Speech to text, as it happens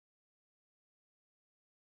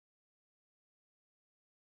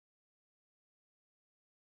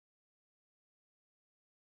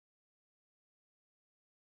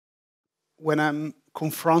when I'm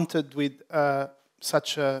confronted with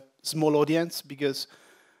such a small audience, because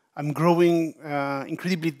I'm growing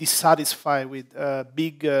incredibly dissatisfied with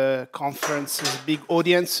big conferences, big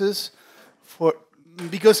audiences,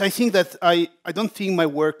 because I think that I don't think my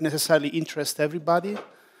work necessarily interests everybody,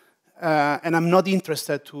 and I'm not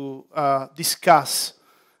interested to discuss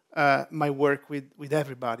my work with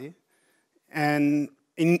everybody. And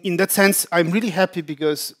in that sense, I'm really happy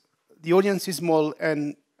because the audience is small,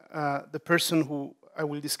 and the person who I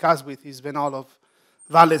will discuss with is Sven-Olov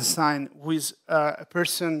Wallenstein, who is a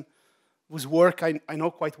person whose work I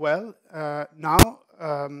know quite well now,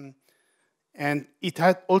 and it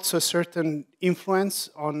had also a certain influence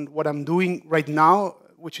on what I'm doing right now,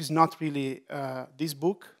 which is not really this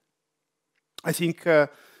book. I think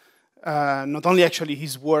not only actually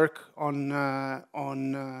his work on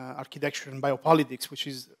architecture and biopolitics, which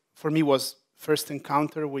is, for me, was first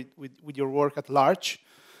encounter with your work at large,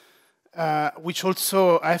 which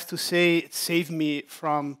also, I have to say, saved me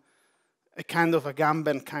from a kind of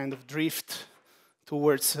Agamben kind of drift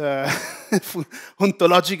towards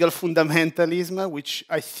ontological fundamentalism, which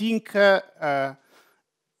I think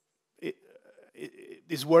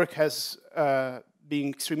this work has been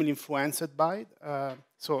extremely influenced by.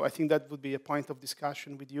 So I think that would be a point of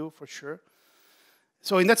discussion with you, for sure.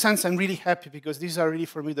 So in that sense, I'm really happy, because these are really,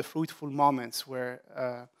 for me, the fruitful moments where,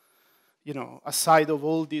 you know, aside of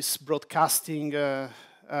all these broadcasting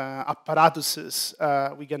apparatuses,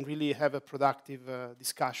 we can really have a productive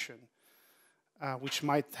discussion, which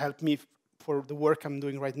might help me for the work I'm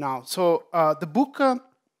doing right now. So the book,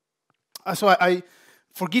 I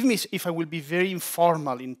forgive me if I will be very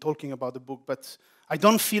informal in talking about the book, but I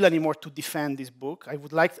don't feel anymore to defend this book. I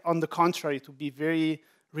would like, on the contrary, to be very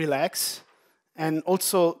relaxed and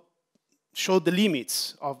also show the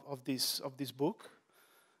limits of this book,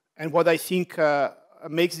 and what I think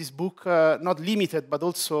makes this book not limited, but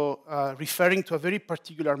also referring to a very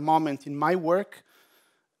particular moment in my work,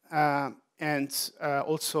 and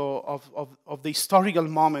also of the historical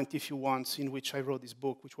moment, if you want, in which I wrote this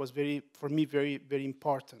book, which was for me, very, very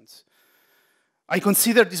important. I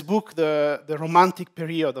consider this book the romantic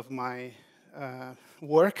period of my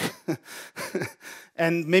work,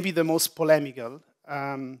 and maybe the most polemical.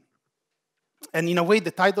 And in a way,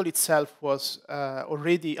 the title itself was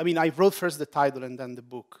already, I mean, I wrote first the title and then the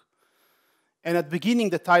book. And at the beginning,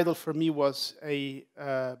 the title for me was a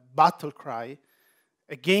battle cry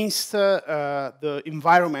against the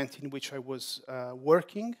environment in which I was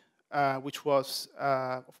working, which was,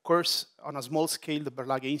 of course, on a small scale, the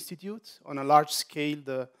Berlage Institute, on a large scale,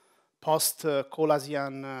 the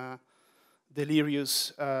post-Kohlasian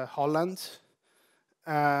delirious Holland,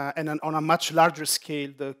 and on a much larger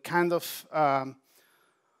scale, the kind of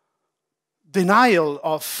denial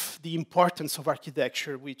of the importance of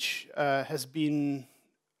architecture, which has been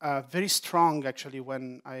very strong, actually,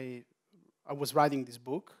 when I was writing this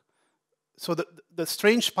book. So the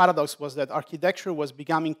strange paradox was that architecture was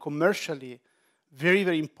becoming commercially very,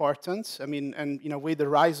 very important. I mean, and in a way, the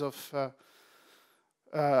rise of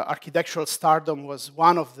architectural stardom was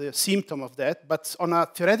one of the symptoms of that. But on a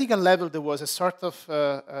theoretical level, there was a sort of,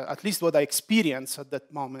 at least what I experienced at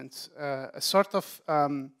that moment, a sort of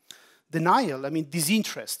denial, I mean,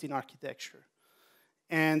 disinterest in architecture.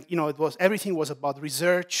 And, you know, everything was about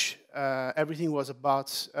research, everything was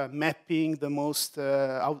about mapping the most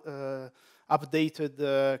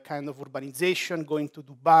updated kind of urbanization, going to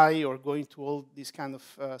Dubai or going to all these kind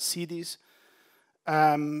of cities.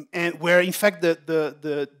 And where, in fact,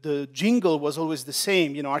 the jingle was always the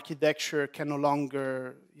same. You know, architecture can no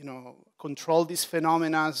longer, you know, control these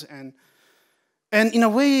phenomena. And in a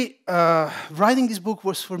way, writing this book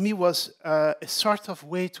was, for me, was a sort of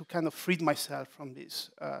way to kind of free myself from this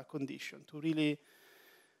condition, to really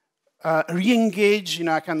re-engage in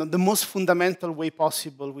a kind of the most fundamental way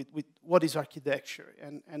possible with what is architecture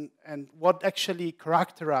and what actually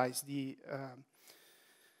characterized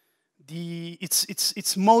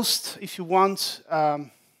its most, if you want,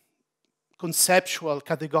 conceptual,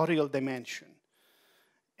 categorical dimension.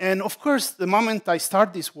 And of course, the moment I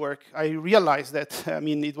start this work, I realized that, I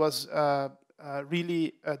mean, it was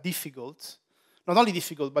really difficult. Not only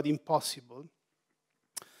difficult, but impossible.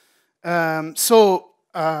 So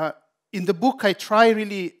in the book, I try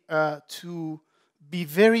really to be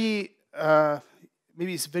very,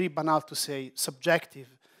 maybe it's very banal to say, subjective.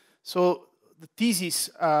 So the thesis,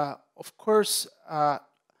 of course,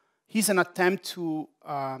 is an attempt to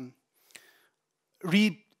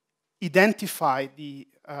re-identify the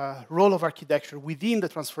role of architecture within the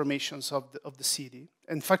transformations of the city.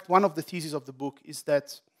 In fact, one of the theses of the book is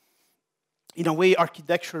that, in a way,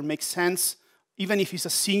 architecture makes sense even if it's a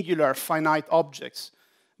singular finite object,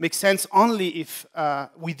 makes sense only if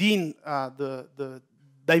within the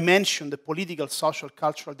dimension, the political, social,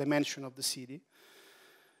 cultural dimension of the city.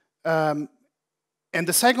 And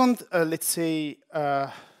the second, let's say,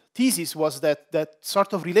 thesis was that that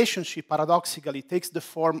sort of relationship, paradoxically, takes the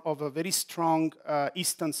form of a very strong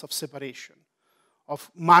instance of separation, of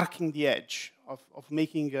marking the edge, of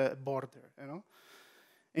making a border, you know?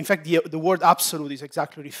 In fact, the word absolute is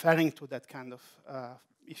exactly referring to that kind of,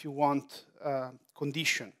 if you want,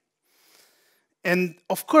 condition. And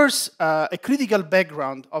of course, a critical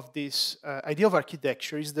background of this idea of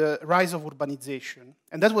architecture is the rise of urbanization.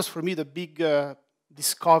 And that was, for me, the big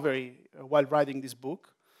discovery while writing this book.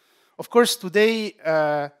 Of course, today,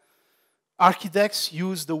 architects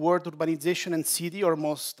use the word urbanization and city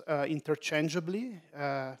almost interchangeably.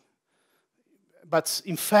 But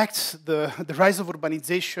in fact, the rise of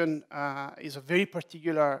urbanization is a very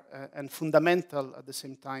particular and fundamental, at the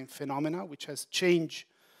same time, phenomena, which has changed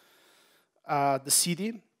the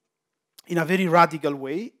city in a very radical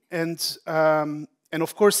way. And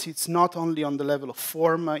of course, it's not only on the level of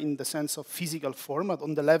form, in the sense of physical form, but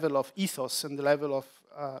on the level of ethos and the level of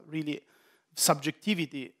really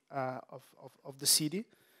subjectivity of the city.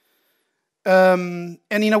 And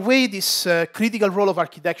in a way, this critical role of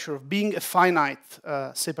architecture, of being a finite,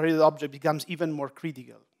 separated object, becomes even more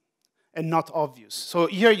critical and not obvious. So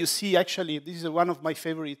here you see, actually, this is one of my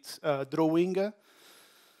favorite drawing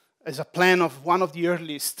as a plan of one of the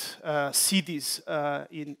earliest cities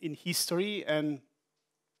in history. And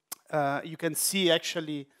you can see,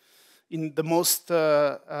 actually, in the most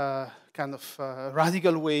kind of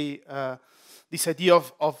radical way, this idea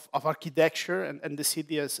of architecture and the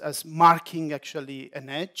city as marking, actually, an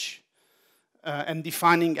edge and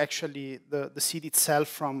defining, actually, the city itself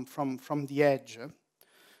from the edge.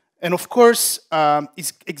 And of course,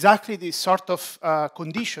 it's exactly this sort of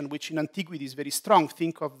condition which in antiquity is very strong.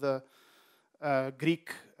 Think of the Greek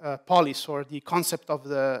polis, or the concept of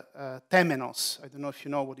the temenos. I don't know if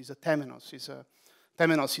you know what is a temenos.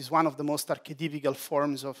 Temenos is one of the most archetypical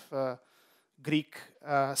forms of Greek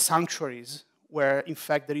sanctuaries, where in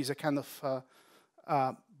fact there is a kind of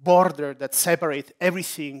border that separates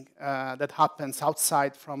everything that happens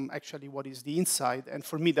outside from actually what is the inside. And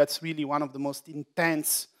for me, that's really one of the most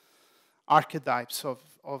intense archetypes of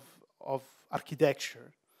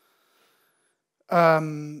architecture.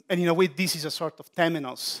 And in a way, this is a sort of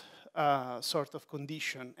temenos sort of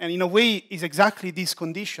condition. And in a way, it's exactly this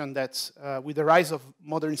condition that, with the rise of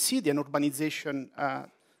modern city and urbanization,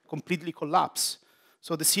 completely collapse.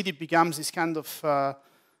 So the city becomes this kind of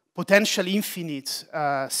potentially infinite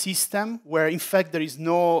system where, in fact, there is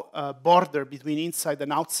no border between inside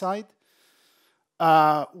and outside,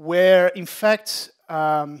 where, in fact,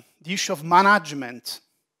 the issue of management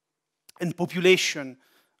and population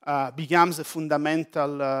becomes a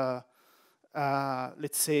fundamental,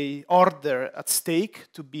 let's say, order at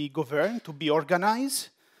stake to be governed, to be organized.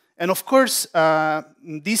 And of course,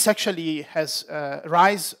 this actually has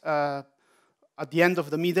rise at the end of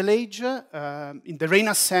the Middle Age. In the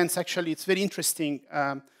Renaissance, actually, it's very interesting.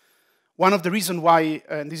 One of the reasons why,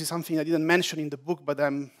 and this is something I didn't mention in the book, but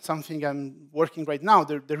something I'm working right now,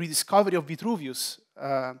 the rediscovery of Vitruvius,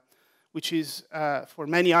 which is, for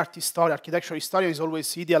many architectural historians,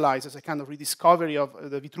 always idealized as a kind of rediscovery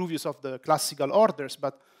of the Vitruvius of the classical orders.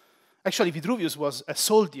 But actually, Vitruvius was a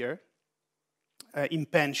soldier in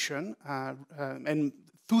pension, and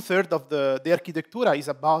 2/3 of the Architectura is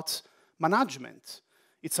about management.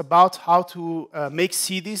 It's about how to make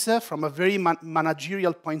cities from a very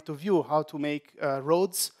managerial point of view, how to make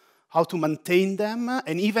roads, how to maintain them,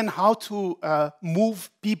 and even how to move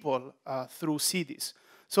people through cities.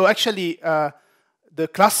 So actually,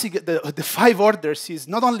 the 5 orders is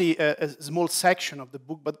not only a small section of the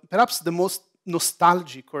book, but perhaps the most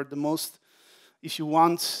nostalgic, or the most, if you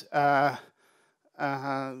want,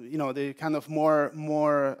 you know, the kind of more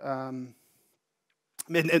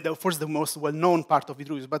and of course the most well-known part of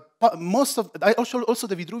Vitruvius, but most of, also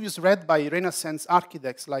the Vitruvius read by Renaissance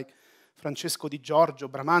architects like Francesco di Giorgio,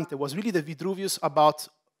 Bramante, was really the Vitruvius about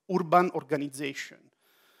urban organization,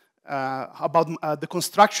 about the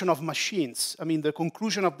construction of machines. I mean, the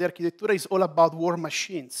conclusion of the Architectura is all about war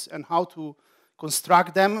machines and how to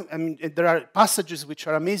construct them. I mean, there are passages which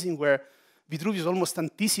are amazing where Vitruvius almost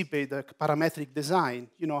anticipates the parametric design,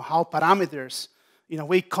 you know, how parameters, in a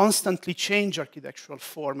way, constantly change architectural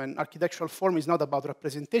form. And architectural form is not about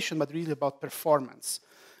representation, but really about performance.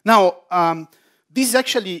 Now, this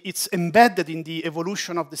actually, it's embedded in the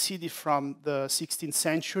evolution of the city from the 16th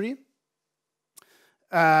century.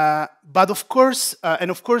 But of course,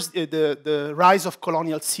 the rise of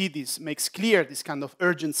colonial cities makes clear this kind of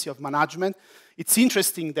urgency of management. It's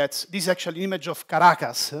interesting that this is actually an image of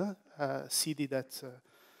Caracas, city that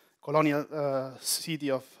colonial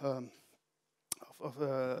city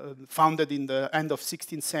founded in the end of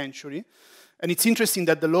 16th century. And it's interesting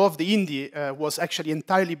that the law of the Indi was actually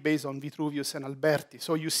entirely based on Vitruvius and Alberti.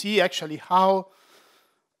 So you see actually how,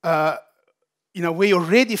 in a way,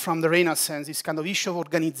 already from the Renaissance, this kind of issue of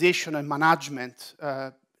organization and management,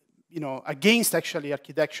 against actually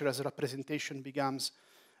architecture as a representation becomes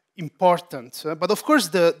important. But of course,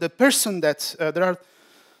 the person that there are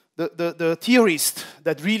the theorist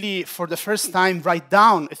that really, for the first time, write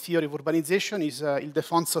down a theory of urbanization is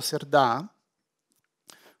Ildefonso Cerdà,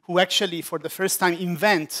 who actually, for the first time,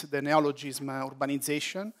 invent the neologism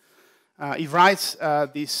urbanization. He writes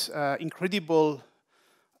this incredible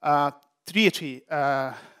treatise,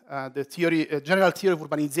 the General Theory of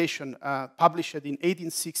Urbanization, published in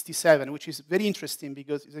 1867, which is very interesting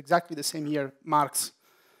because it's exactly the same year Marx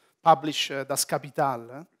published Das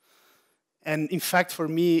Kapital. And in fact, for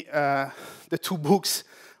me, the two books,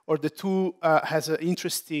 or the two, has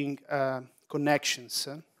interesting connections.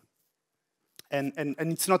 And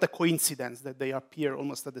it's not a coincidence that they appear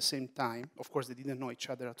almost at the same time. Of course, they didn't know each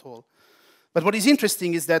other at all. But what is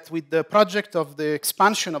interesting is that with the project of the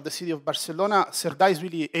expansion of the city of Barcelona, Cerdà is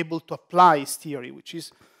really able to apply his theory, which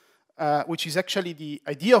is actually the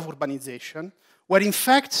idea of urbanization, where in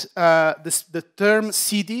fact the term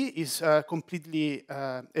city is completely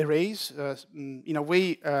erased. In a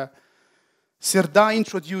way, Cerdà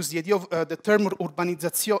introduced the idea of the term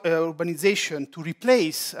urbanization to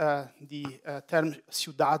replace the term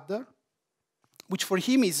ciudad, which for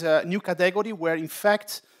him is a new category where in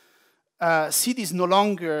fact city is no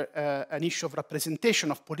longer an issue of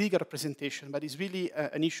representation, of political representation, but is really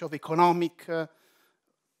an issue of economic,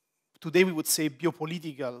 today we would say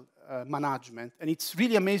biopolitical management. And it's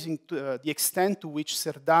really amazing to, the extent to which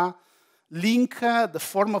Cerdà link the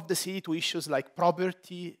form of the city to issues like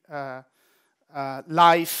property,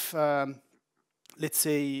 life, let's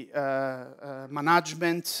say,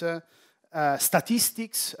 management,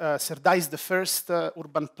 statistics. Cerdà is the first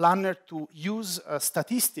urban planner to use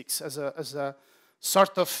statistics as a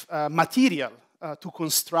sort of material to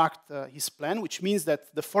construct his plan, which means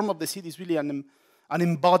that the form of the city is really an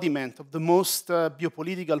embodiment of the most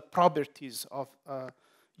biopolitical properties of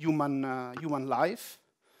human life.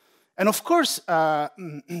 And of course,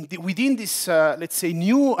 within this, let's say,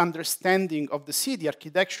 new understanding of the city,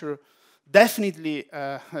 architecture definitely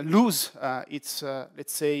lose its,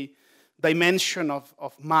 let's say, dimension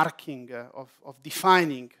of marking, of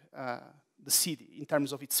defining the city in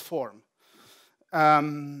terms of its form.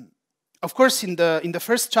 Of course, in the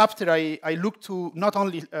first chapter, I look to not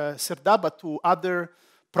only Cerdà, but to other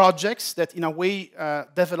projects that in a way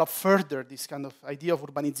develop further this kind of idea of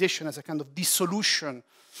urbanization as a kind of dissolution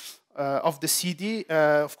of the city.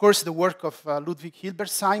 Of course, the work of Ludwig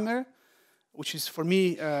Hilbersheimer, which is for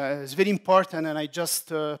me is very important, and I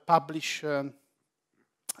just published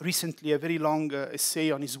recently a very long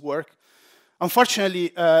essay on his work.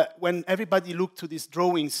 Unfortunately, when everybody looked to these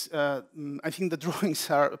drawings, I think the drawings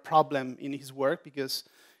are a problem in his work because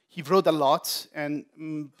he wrote a lot, and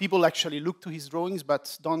people actually look to his drawings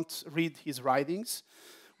but don't read his writings.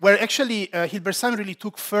 Where actually Hilbersheimer really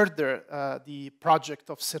took further the project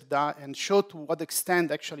of Cerdà and showed to what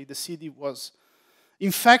extent actually the city was,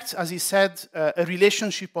 in fact, as he said, a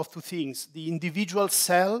relationship of two things: the individual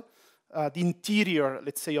cell, the interior,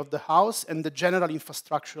 let's say, of the house, and the general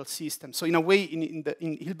infrastructural system. So in a way, in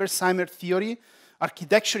Hilbersheimer theory,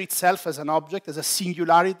 architecture itself as an object, as a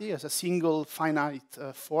singularity, as a single finite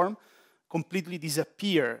form, completely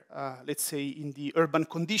disappear, let's say, in the urban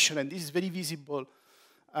condition. And this is very visible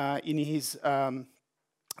in his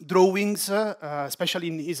drawings, especially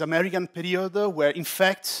in his American period, where in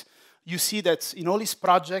fact you see that in all his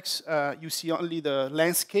projects you see only the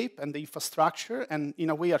landscape and the infrastructure, and in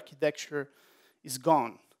a way architecture is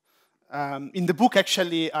gone. In the book,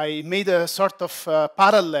 actually, I made a sort of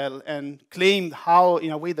parallel and claimed how,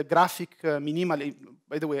 in a way, the graphic minimalism.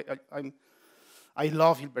 By the way, I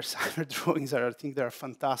love Hilbersheimer drawings. I think they are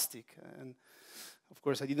fantastic. And of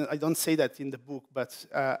course, I don't say that in the book, but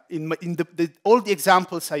all the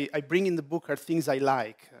examples I bring in the book are things I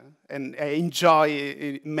like and I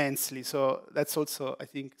enjoy immensely. So that's also, I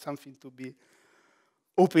think, something to be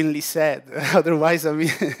openly said. Otherwise, I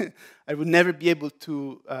mean, I would never be able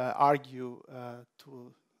to argue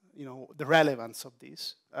to the relevance of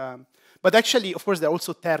this. But actually, of course, they're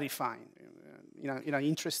also terrifying in an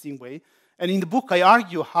interesting way. And in the book, I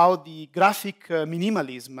argue how the graphic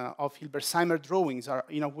minimalism of Hilberseimer drawings are,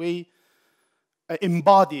 in a way,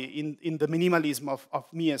 embodied in the minimalism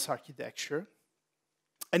of Mies' architecture.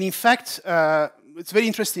 And in fact, it's very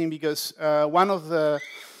interesting because one of the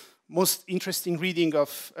most interesting reading of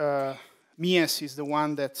Mies is the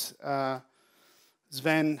one that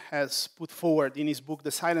Sven has put forward in his book, The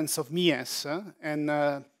Silence of Mies.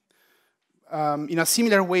 And in a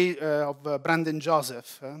similar way of Brandon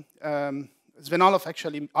Joseph, Sven-Olov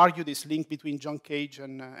actually argued this link between John Cage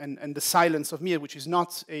and The Silence of Mies, which is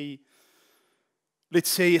not a, let's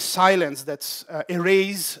say, a silence that's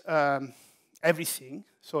erase everything.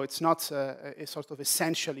 So it's not a sort of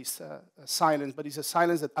essentialist silence, but it's a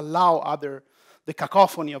silence that allow the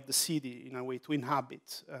cacophony of the city, in a way, to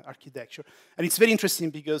inhabit architecture. And it's very interesting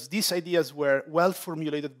because these ideas were well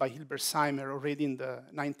formulated by Hilberseimer already in the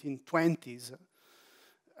 1920s.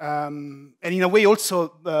 And in a way,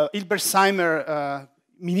 also, Hilberseimer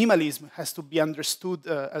minimalism has to be understood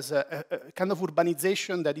as a kind of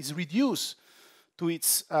urbanization that is reduced to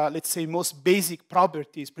its, let's say, most basic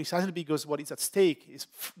properties, precisely because what is at stake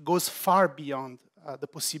goes far beyond the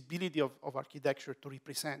possibility of architecture to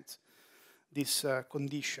represent this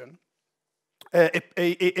condition.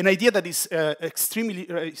 An idea that is extremely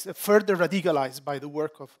further radicalized by the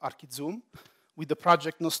work of Archizoom with the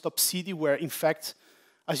project No Stop City, where, in fact,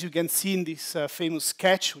 as you can see in this famous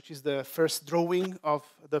sketch, which is the first drawing of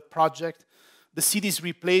the project, the city is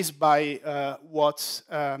replaced by what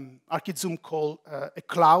Archizoom call a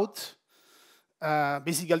cloud.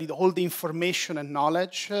 Basically, all the information and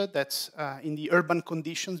knowledge that in the urban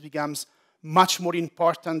conditions becomes much more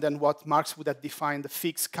important than what Marx would have defined the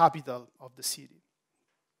fixed capital of the city.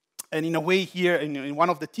 And in a way here, in one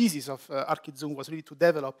of the theses of Archizoom was really to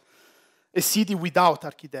develop a city without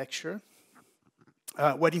architecture,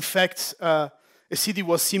 where in fact a city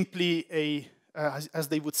was simply as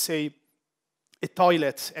they would say, a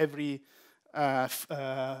toilet every,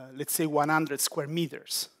 let's say, 100 square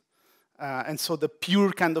meters. And so the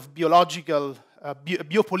pure kind of biological,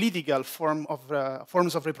 biopolitical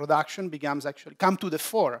forms of reproduction come to the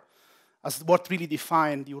fore as what really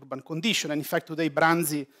define the urban condition. And in fact, today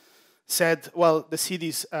Branzi said, well, the city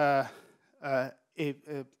is a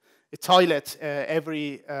toilet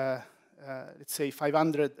every, let's say,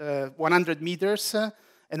 100 meters,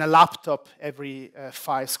 and a laptop every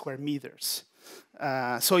 5 square meters.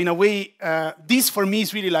 So in a way, this for me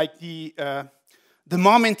is really like the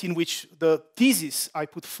moment in which the thesis I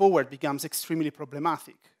put forward becomes extremely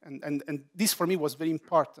problematic. And this for me was very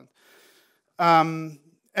important. And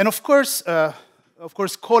of course,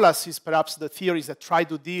 Colas is perhaps the theories that try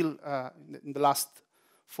to deal in the last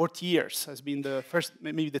 40 years, has been the first,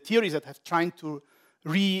 maybe the theories that have tried to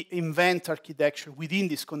reinvent architecture within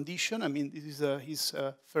this condition. I mean, this is his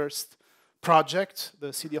first project,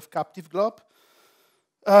 the City of Captive Globe.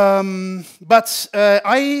 But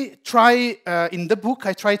I try, in the book,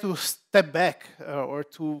 I try to step back or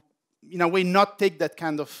to, in a way, not take that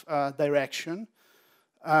kind of direction.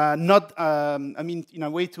 I mean, in a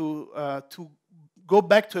way, to go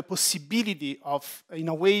back to a possibility of, in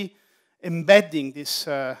a way, embedding this,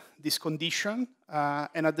 this condition,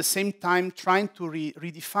 and at the same time trying to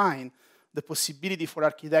redefine the possibility for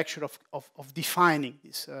architecture of defining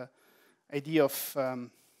this idea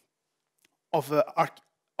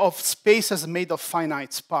of spaces made of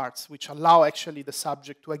finite parts, which allow actually the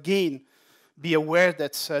subject to again be aware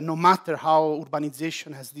that no matter how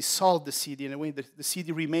urbanization has dissolved the city, in a way the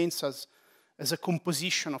city remains as a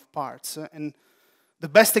composition of parts. And the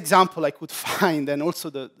best example I could find, and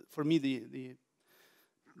also for me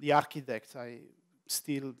the architect I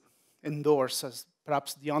still endorse as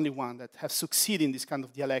perhaps the only one that has succeeded in this kind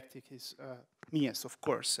of dialectic is Mies, of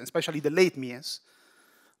course, and especially the late Mies,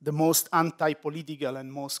 the most anti-political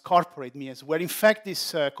and most corporate Mies, where in fact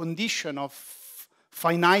this condition of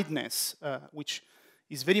finiteness, which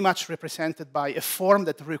is very much represented by a form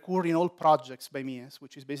that recurs in all projects by Mies,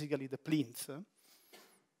 which is basically the plinth.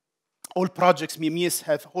 All projects Mies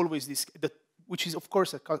have always this, which is of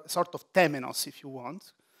course a sort of temenos, if you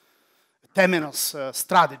want, a temenos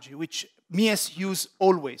strategy, which Mies used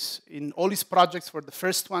always in all his projects, from the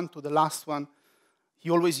first one to the last one. He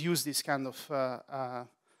always used this kind of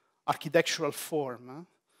architectural form.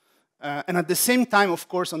 And at the same time, of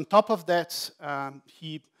course, on top of that,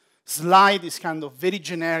 he slid this kind of very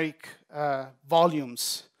generic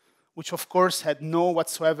volumes, which of course had no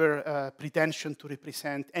whatsoever pretension to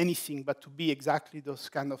represent anything, but to be exactly those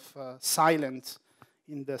kind of silent,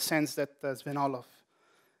 in the sense that Sven-Olov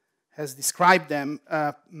has described them,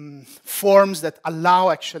 forms that allow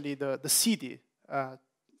actually the city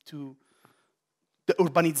to the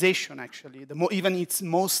urbanization, actually, even its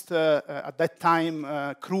most, at that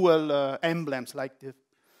time, cruel emblems, like the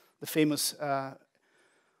famous, the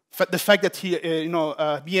fact that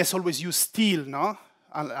Mies always used steel, no?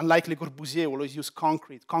 Unlike Le Corbusier, always used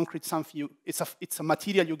concrete. Concrete, something it's a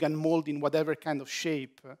material you can mold in whatever kind of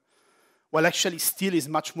shape. While actually steel is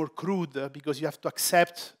much more crude because you have to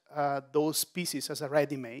accept those pieces as a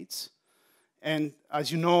ready-mades. And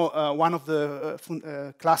as you know, one of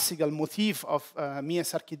the classical motifs of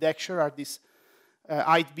Mies architecture are these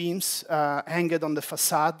height beams hanged on the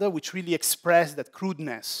facade, which really express that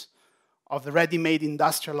crudeness of the ready-made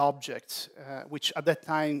industrial object, which at that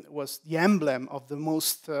time was the emblem of the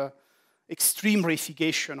most extreme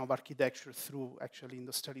reification of architecture through actually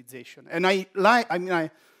industrialization. And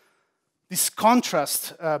this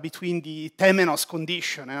contrast between the temenos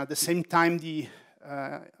condition and at the same time the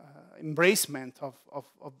embracement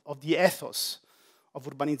of the ethos of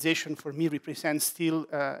urbanization for me represents still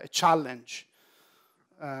a challenge,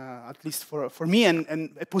 at least for me,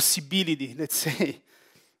 and a possibility, let's say,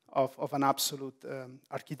 of an absolute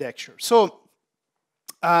architecture. So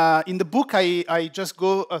in the book, I just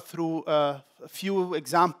go through a few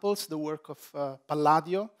examples, the work of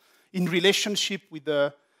Palladio, in relationship with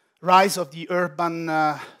the rise of the urban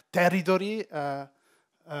territory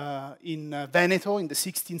in Veneto in the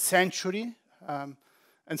 16th century.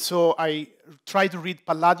 And so I try to read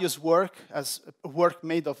Palladio's work as a work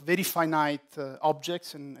made of very finite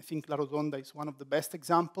objects, and I think La Rotonda is one of the best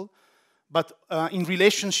examples. But in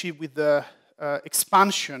relationship with the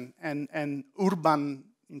expansion and urban,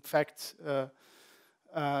 in fact,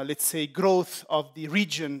 let's say, growth of the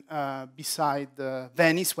region beside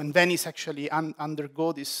Venice, when Venice actually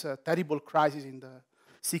undergo this terrible crisis in the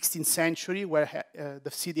 16th century, where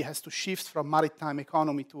the city has to shift from maritime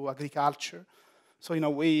economy to agriculture. So in a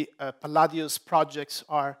way, Palladio's projects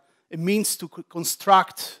are a means to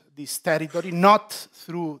construct this territory, not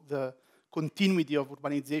through the continuity of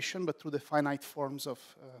urbanization, but through the finite forms of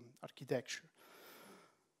architecture.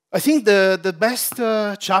 I think the best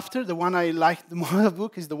chapter, the one I liked the most of the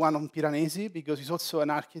book, is the one on Piranesi, because he's also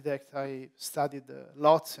an architect I studied a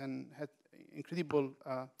lot and had incredible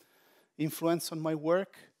influence on my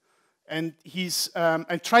work. And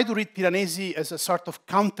I try to read Piranesi as a sort of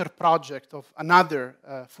counter project of another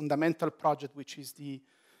fundamental project, which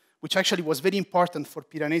actually was very important for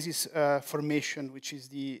Piranesi's formation, which is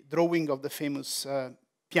the drawing of the famous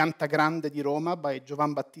Pianta Grande di Roma by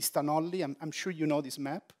Giovan Battista Nolli. I'm sure you know this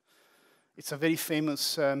map. It's a very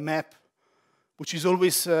famous map, which is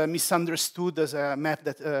always misunderstood as a map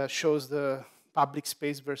that shows the public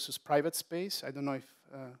space versus private space. I don't know if,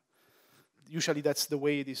 usually that's the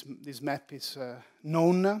way this map is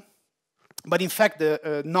known. But in fact,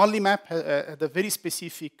 the Nolli map had a very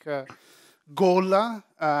specific goal,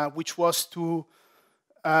 which was to,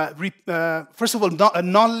 first of all,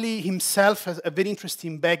 Nolli himself has a very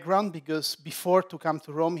interesting background, because before to come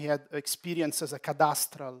to Rome, he had experience as a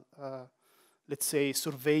cadastral, let's say,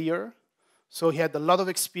 surveyor. So he had a lot of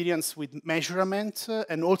experience with measurement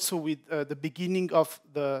and also with the beginning of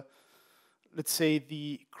the, let's say,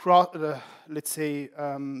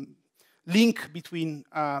 link between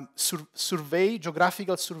survey,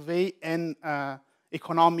 geographical survey, and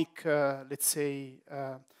economic, let's say,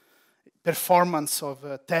 performance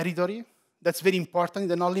of territory. That's very important in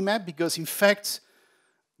the Nolli map, because in fact,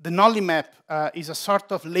 the Nolli map is a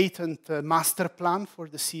sort of latent master plan for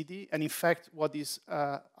the city, and in fact, what is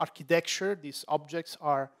architecture, these objects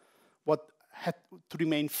are what had to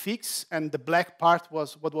remain fixed, and the black part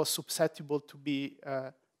was what was susceptible to be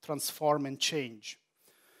transformed and changed.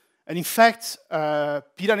 And in fact,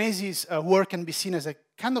 Piranesi's work can be seen as a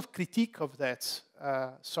kind of critique of that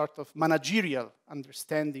sort of managerial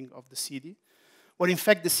understanding of the city, where in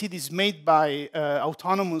fact the city is made by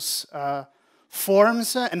autonomous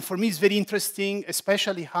forms, and for me it's very interesting,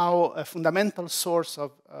 especially how a fundamental source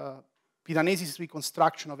of Piranesi's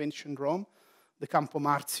reconstruction of ancient Rome, the Campo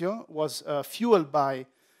Marzio, was fueled by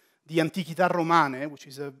the Antichità Romane, which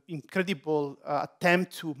is an incredible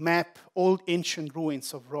attempt to map all ancient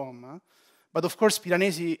ruins of Rome. But of course,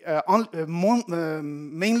 Piranesi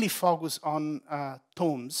mainly focused on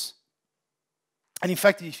tombs. And in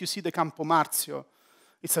fact, if you see the Campo Marzio,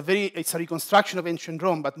 it's a reconstruction of ancient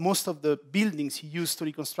Rome, but most of the buildings he used to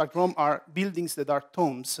reconstruct Rome are buildings that are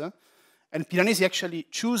tombs. And Piranesi actually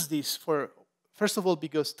chose this first of all,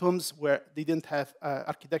 because tombs they didn't have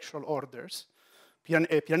architectural orders.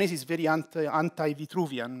 Piranesi is very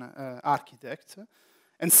anti-Vitruvian architect.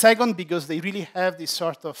 And second, because they really have this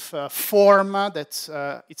sort of form that's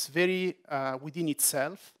it's very within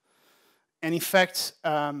itself. And in fact,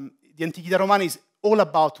 the Antichità Romana is all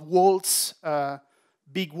about walls,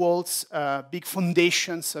 big walls, big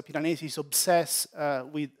foundations. Piranesi is obsessed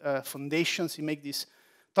with foundations. He makes these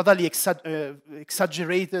totally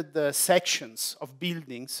exaggerated sections of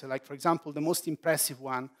buildings. Like, for example, the most impressive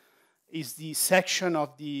one is the section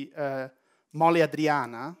of the Mole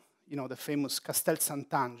Adriana, you know, the famous Castel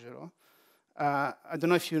Sant'Angelo. I don't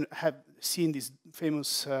know if you have seen this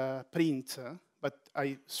famous print, but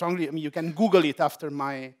I mean, you can Google it after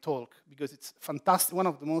my talk, because it's fantastic, one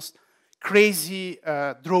of the most crazy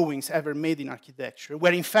drawings ever made in architecture,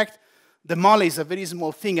 where in fact the mole is a very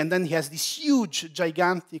small thing, and then he has these huge,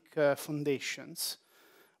 gigantic foundations,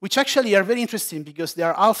 which actually are very interesting because they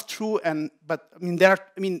are half true, but I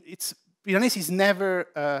mean, Piranesi is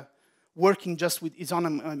never working just with his own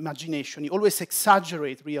imagination. He always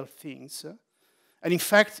exaggerates real things. And in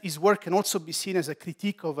fact, his work can also be seen as a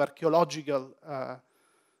critique of archaeological,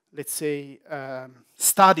 let's say,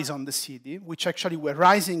 studies on the city, which actually were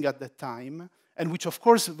rising at that time, and which, of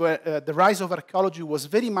course, the rise of archaeology was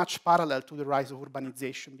very much parallel to the rise of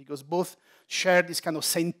urbanization, because both shared this kind of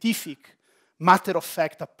scientific,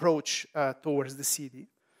 matter-of-fact approach towards the city.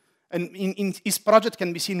 And in his project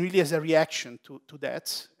can be seen really as a reaction to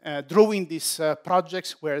that, drawing these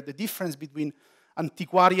projects where the difference between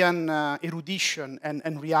antiquarian erudition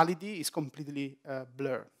and reality is completely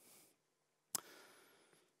blurred.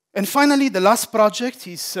 And finally, the last project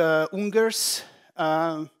is Unger's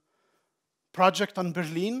project on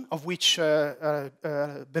Berlin, of which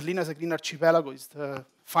Berlin as a Green Archipelago is the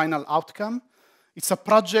final outcome. It's a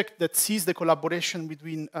project that sees the collaboration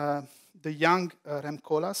between the young Rem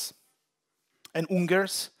Koolhaas and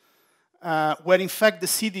Ungers, where in fact the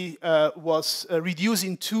city was reduced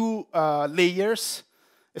in two layers,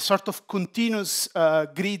 a sort of continuous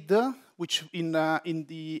grid, which in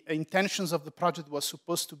the intentions of the project was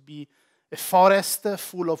supposed to be a forest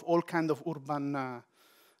full of all kinds of urban,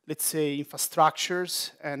 let's say,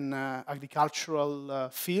 infrastructures and agricultural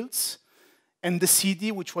fields, and the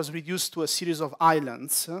city, which was reduced to a series of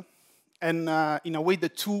islands. And in a way, the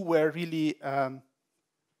two were really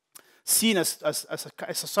seen as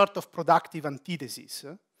a sort of productive antithesis.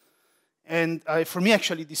 And for me,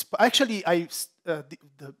 actually, this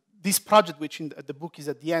project, which in the book is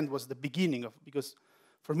at the end, was the beginning of, because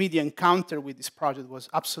for me, the encounter with this project was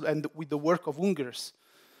absolute, and with the work of Ungers,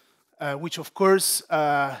 which, of course,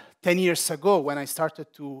 10 years ago, when I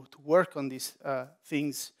started to work on these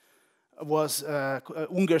things,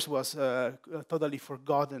 Ungers was totally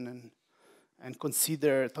forgotten and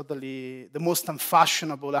considered totally the most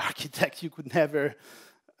unfashionable architect you could never,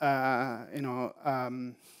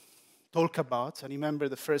 talk about. I remember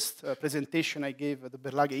the first presentation I gave at the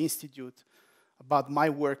Berlage Institute about my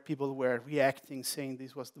work. People were reacting, saying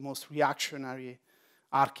this was the most reactionary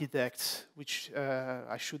architect, which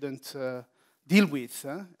I shouldn't deal with.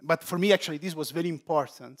 But for me, actually, this was very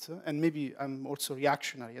important. And maybe I'm also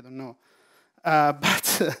reactionary, I don't know.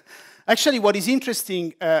 But actually, what is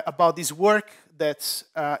interesting about this work, that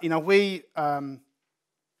in a way,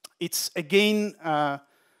 it's again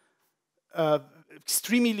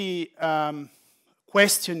extremely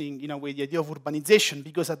questioning, in a way, the idea of urbanization,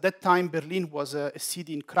 because at that time, Berlin was a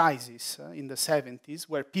city in crisis in the 70s,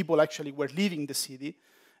 where people actually were leaving the city.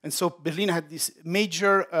 And so Berlin had this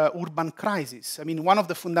major urban crisis. I mean, one of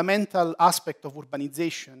the fundamental aspects of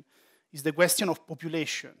urbanization is the question of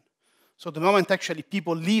population. So the moment actually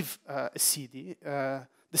people leave a city, the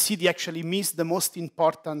city actually missed the most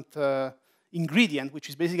important ingredient, which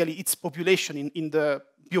is basically its population in the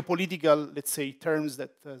geopolitical, let's say, terms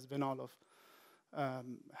that Sven-Olov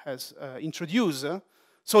has introduced.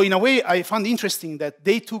 So in a way, I found interesting that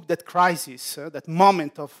they took that crisis, that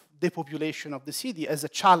moment of depopulation of the city, as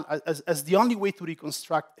as the only way to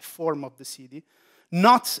reconstruct a form of the city,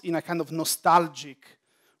 not in a kind of nostalgic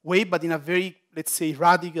way, but in a very, let's say,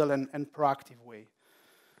 radical and proactive way.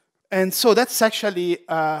 And so that's actually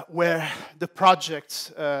where the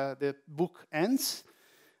project, the book ends.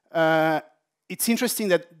 It's interesting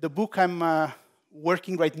that the book I'm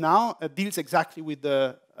working right now deals exactly with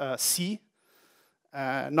the sea,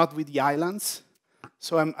 not with the islands.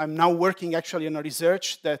 So I'm now working actually on a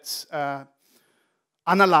research that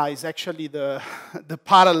analyze actually the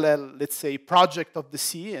parallel, let's say, project of the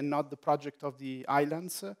sea and not the project of the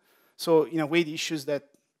islands. So in a way, the issues that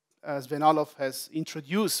Sven-Olov has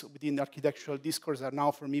introduced within the architectural discourse are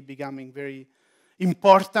now for me becoming very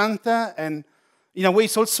important. And in a way,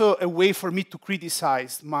 it's also a way for me to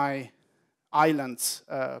criticize my islands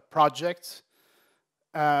project.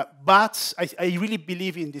 But I really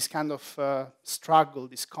believe in this kind of struggle,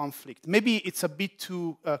 this conflict. Maybe it's a bit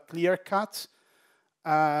too clear-cut.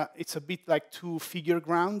 It's a bit like too figure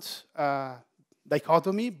ground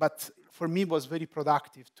dichotomy, but for me was very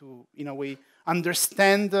productive to, in a way,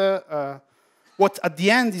 understand what at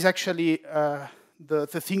the end is actually the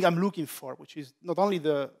thing I'm looking for, which is not only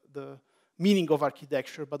the meaning of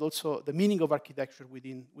architecture, but also the meaning of architecture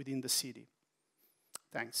within the city.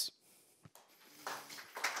 Thanks.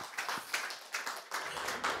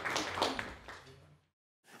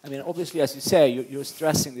 I mean, obviously, as you say, you're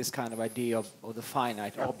stressing this kind of idea of the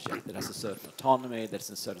finite object that has a certain autonomy, that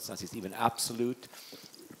in a certain sense is even absolute.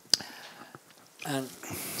 And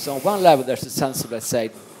so on one level, there's a sense of, let's say,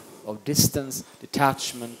 of distance,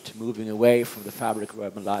 detachment, moving away from the fabric of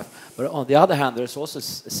urban life. But on the other hand, there's also a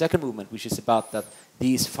second movement, which is about that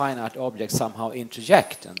these finite objects somehow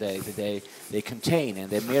interject, and they contain, and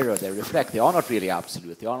they mirror, they reflect. They are not really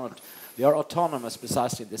absolute. They are autonomous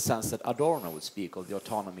precisely in the sense that Adorno would speak of the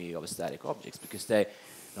autonomy of aesthetic objects, because they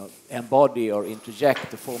embody or interject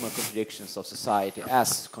the formal contradictions of society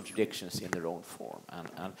as contradictions in their own form.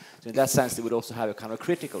 And so in that sense, they would also have a kind of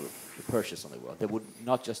critical purchase on the world. They would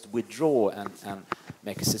not just withdraw and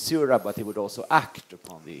make a caesura, but they would also act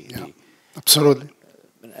upon the... Absolutely.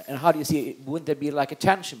 And how do you see, wouldn't there be like a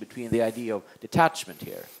tension between the idea of detachment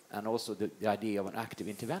here and also the idea of an active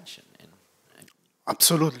intervention?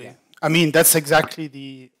 Absolutely. Yeah. I mean, that's exactly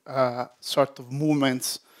the sort of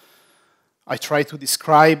movements I try to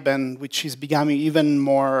describe, and which is becoming even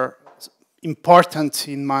more important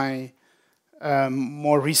in my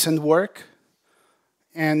more recent work.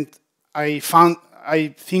 And I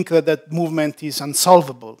think that movement is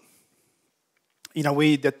unsolvable. In a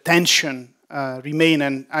way, the tension remain,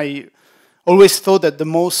 and I always thought that the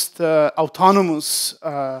most autonomous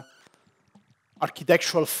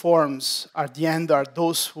architectural forms at the end are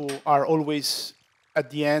those who are always at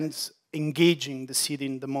the end engaging the city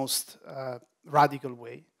in the most radical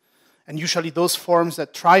way. And usually those forms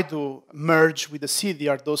that try to merge with the city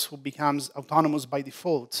are those who becomes autonomous by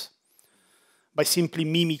default, by simply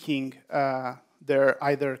mimicking their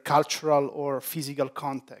either cultural or physical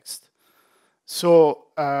context. So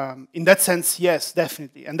in that sense, yes,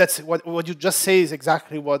 definitely. And that's what you just say is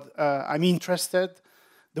exactly what I'm interested.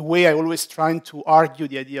 The way I always try to argue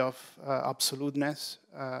the idea of absoluteness.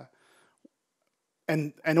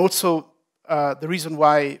 And also the reason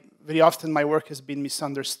why very often my work has been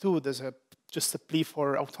misunderstood as just a plea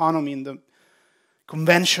for autonomy in the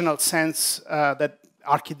conventional sense that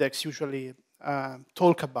architects usually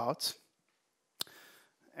talk about.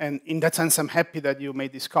 And in that sense, I'm happy that you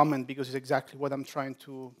made this comment, because it's exactly what I'm trying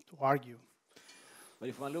to argue. But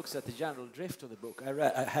if one looks at the general drift of the book,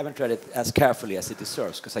 I haven't read it as carefully as it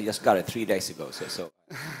deserves, because I just got it 3 days ago, so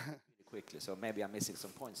quickly. So maybe I'm missing some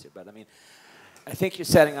points here. But I mean, I think you're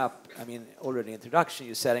setting up, I mean, already in the introduction,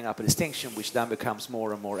 you're setting up a distinction which then becomes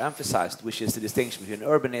more and more emphasized, which is the distinction between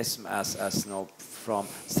urbanism as you know, from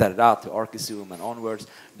Sterdad to Archizoom and onwards.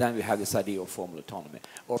 Then we have this idea of formal autonomy.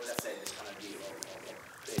 Or let's say this kind of idea of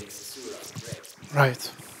creating caesuras and breaks.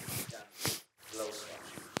 Right.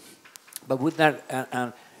 But would that,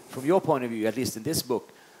 and from your point of view, at least in this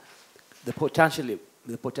book, the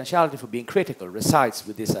potentiality for being critical resides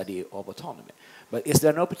with this idea of autonomy. But is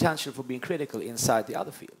there no potential for being critical inside the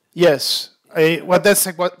other field? Yes. That's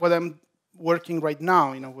like what I'm working right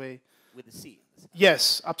now, in a way. With the sea.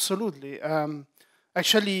 Yes, absolutely.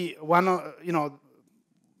 Actually, one of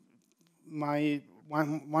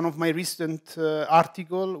my recent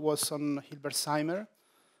article was on Hilberseimer,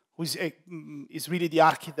 who is really the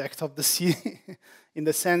architect of the sea, in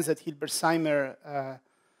the sense that Hilberseimer,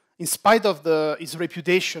 in spite of his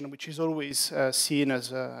reputation, which is always seen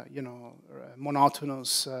as a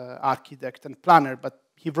monotonous architect and planner, but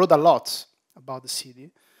he wrote a lot about the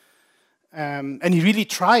city. And he really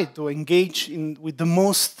tried to engage with the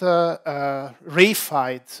most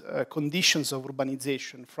reified conditions of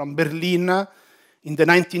urbanization. From Berlin in the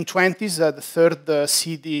 1920s,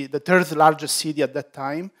 the third largest city at that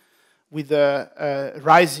time, with a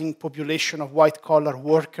rising population of white-collar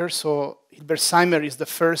workers. So Hilberseimer is the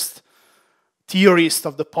first theorist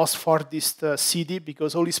of the post-Fordist city,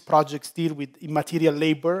 because all his projects deal with immaterial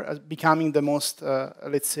labor as becoming the most,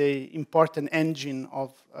 let's say, important engine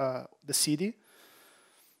of the city.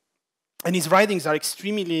 And his writings are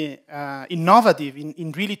extremely innovative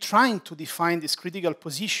in really trying to define this critical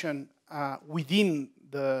position within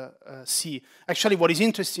the sea. Actually, what is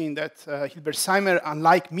interesting that Hilberseimer,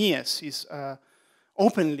 unlike Mies, is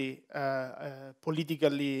openly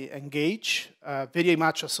politically engaged, very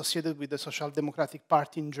much associated with the Social Democratic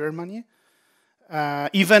Party in Germany.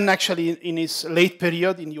 Even actually in his late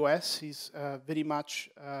period in US, he's very much,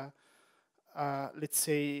 let's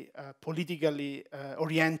say, politically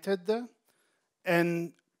oriented.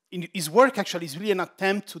 And his work actually is really an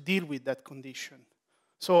attempt to deal with that condition.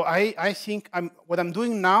 So I think what I'm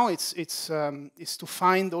doing now is to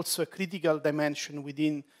find also a critical dimension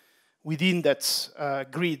within that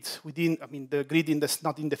grid. The grid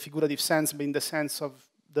not in the figurative sense, but in the sense of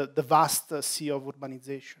the vast sea of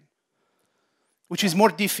urbanization, which is more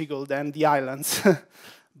difficult than the islands,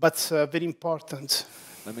 but very important.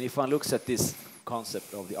 I mean, if one looks at this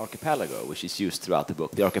concept of the archipelago, which is used throughout the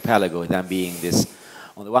book, the archipelago then being this,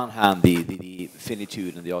 on the one hand, the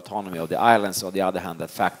finitude and the autonomy of the islands, on the other hand, the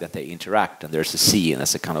fact that they interact and there's a sea and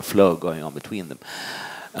there's a kind of flow going on between them.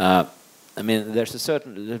 I mean, there's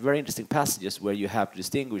very interesting passages where you have to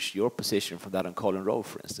distinguish your position from that on Colin Rowe,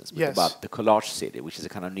 for instance, yes. about the collage city, which is a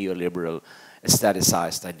kind of neoliberal,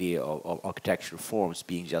 aestheticized idea of architectural forms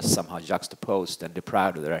being just somehow juxtaposed and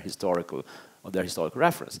deprived of their historical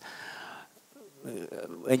reference.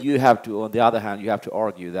 And you have to, on the other hand, you have to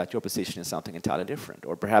argue that your position is something entirely different,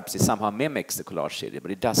 or perhaps it somehow mimics the collage city, but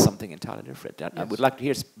it does something entirely different. And yes. I would like to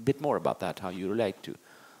hear a bit more about that, how you relate to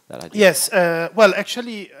that idea. Yes, well,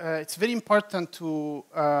 actually, it's very important to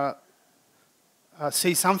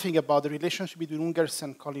say something about the relationship between Ungers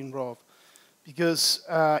and Colin Rowe, because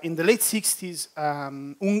in the late 60s,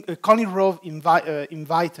 Colin Rowe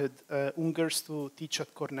invited Ungers to teach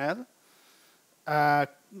at Cornell.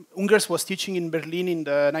 Ungers was teaching in Berlin in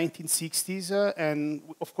the 1960s, and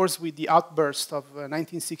of course with the outburst of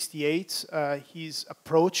 1968, his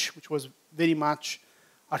approach, which was very much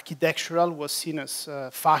architectural, was seen as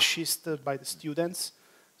fascist by the students.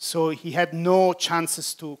 So he had no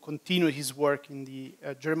chances to continue his work in the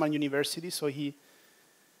German university, so he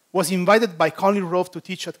was invited by Colin Rowe to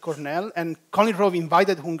teach at Cornell, and Colin Rowe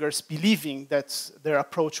invited Ungers believing that their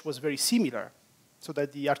approach was very similar, so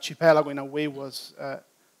that the archipelago in a way was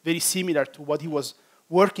very similar to what he was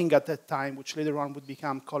working at that time, which later on would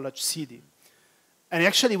become College City. And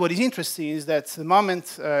actually what is interesting is that the moment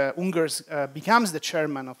Ungers becomes the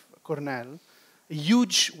chairman of Cornell, a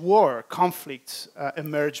huge conflict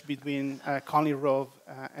emerged between Colin Rowe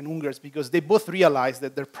and Ungers, because they both realized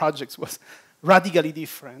that their project was radically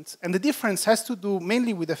different. And the difference has to do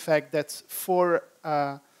mainly with the fact that for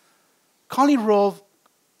Colin Rowe,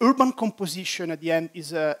 urban composition at the end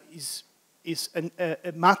is a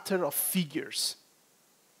matter of figures.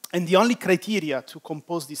 And the only criteria to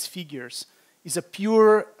compose these figures is a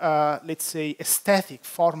pure, let's say, aesthetic,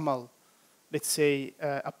 formal, let's say,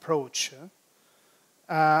 approach,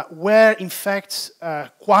 where, in fact,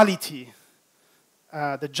 quality,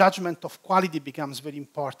 the judgment of quality becomes very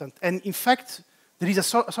important. And, in fact, there is a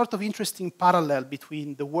sort of interesting parallel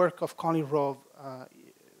between the work of Colin Rowe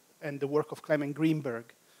and the work of Clement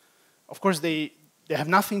Greenberg. Of course, they have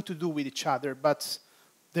nothing to do with each other, but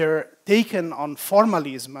their taken on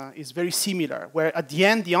formalism is very similar, where at the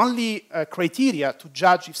end, the only criteria to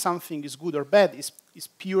judge if something is good or bad is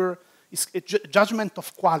a judgment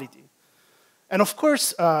of quality. And of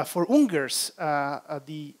course, for Ungers,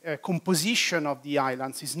 the composition of the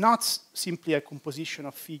islands is not simply a composition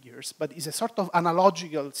of figures, but is a sort of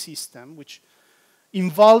analogical system which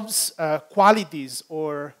involves qualities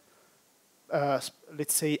or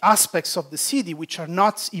let's say, aspects of the city which are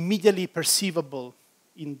not immediately perceivable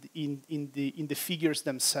in the figures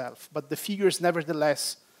themselves, but the figures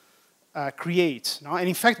nevertheless create. No? And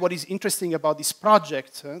in fact, what is interesting about this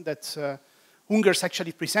project, that Ungers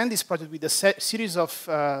actually present this project with a series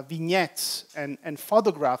of vignettes and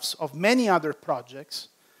photographs of many other projects,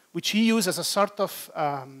 which he used as a sort of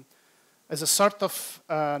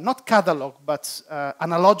not catalog, but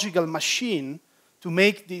analogical machine to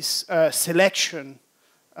make this selection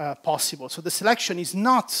possible. So the selection is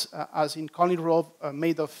not, as in Colin Rowe,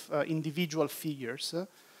 made of individual figures,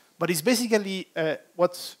 but it's basically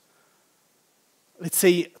what, let's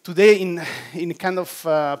say, today in kind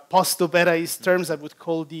of post-operaist terms I would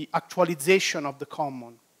call the actualization of the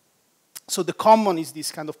common. So the common is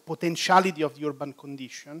this kind of potentiality of the urban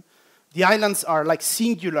condition. The islands are like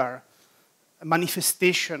singular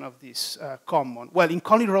manifestation of this common. Well, in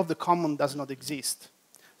Colin Rowe, the common does not exist.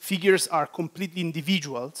 Figures are completely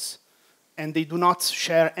individuals, and they do not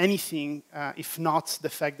share anything if not the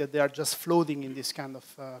fact that they are just floating in this kind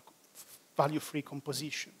of value-free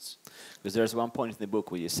compositions. Because there's one point in the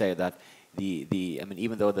book where you say that I mean,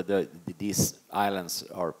 even though these islands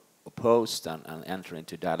are opposed and enter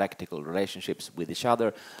into dialectical relationships with each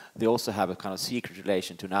other, they also have a kind of secret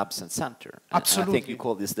relation to an absent center. Absolutely. And I think you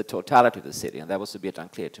call this the totality of the city, and that was a bit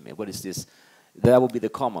unclear to me. What is this? That would be the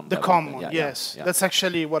common. The common, yes. Yeah. That's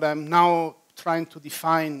actually what I'm now trying to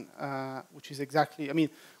define, which is exactly, I mean,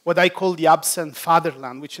 what I call the absent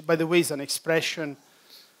fatherland, which, by the way, is an expression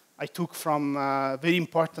I took from a very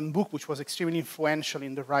important book, which was extremely influential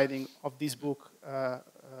in the writing of this book, a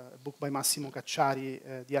book by Massimo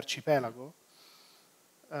Cacciari, The Archipelago.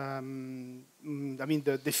 I mean,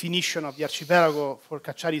 the definition of the archipelago for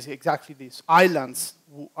Cacciari is exactly this. Islands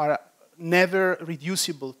are never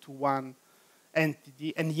reducible to one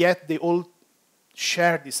entity, and yet they all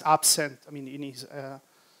share this absent, I mean, in his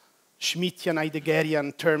Schmittian,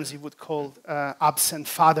 Heideggerian terms, he would call absent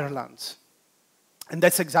fatherlands. And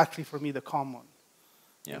that's exactly, for me, the common,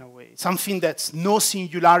 in a way. Something that no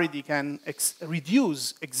singularity can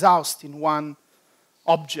reduce, exhaust in one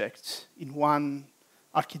object, in one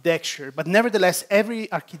architecture. But nevertheless,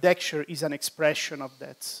 every architecture is an expression of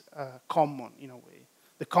that common, in a way.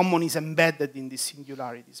 The common is embedded in these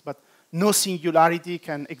singularities, but no singularity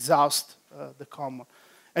can exhaust the common.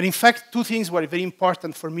 And in fact, two things were very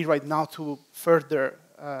important for me right now to further,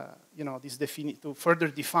 to further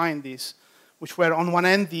define this, which were on one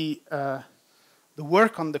end the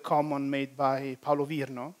work on the common made by Paolo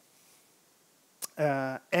Virno,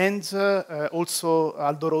 and also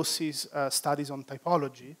Aldo Rossi's studies on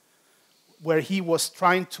typology, where he was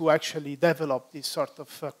trying to actually develop this sort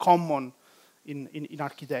of common in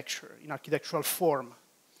architecture, in architectural form,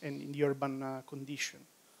 and in the urban condition.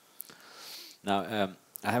 Now,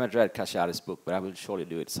 I haven't read Cacciari's book, but I will surely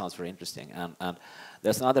do it. It sounds very interesting. And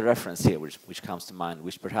there's another reference here which comes to mind,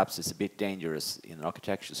 which perhaps is a bit dangerous in an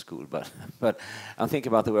architecture school, but I'm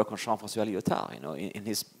thinking about the work on Jean-François Lyotard,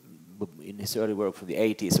 in his early work from the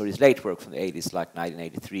 80s, or his late work from the 80s, like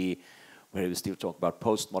 1983, where he was still talking about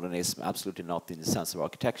postmodernism, absolutely not in the sense of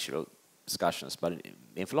architectural discussions, but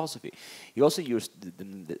in philosophy. He also used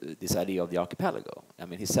this idea of the archipelago. I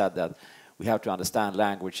mean, he said that we have to understand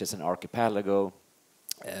language as an archipelago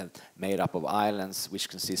made up of islands which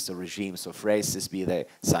consist of regimes of phrases, be they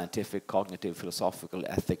scientific, cognitive, philosophical,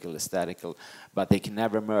 ethical, aesthetical, but they can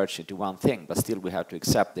never merge into one thing. But still we have to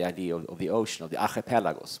accept the idea of the ocean, of the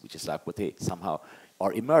archipelagos, which is like what they somehow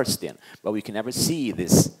are immersed in. But we can never see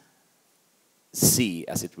this sea,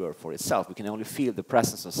 as it were, for itself. We can only feel the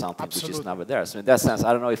presence of something which is never there. So in that sense,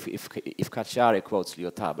 I don't know if Cacciari quotes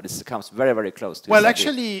Lyotard, but it comes very, very close to. Well,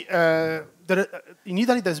 actually, in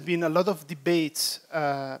Italy, there's been a lot of debates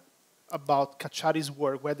about Cacciari's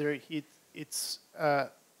work, whether it's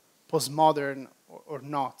postmodern or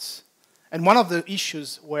not. And one of the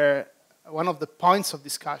issues one of the points of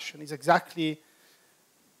discussion is exactly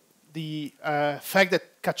the fact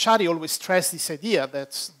that Cacciari always stressed this idea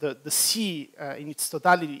that the sea in its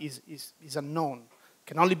totality is unknown,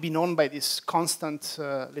 can only be known by this constant,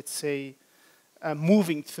 let's say,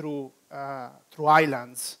 moving through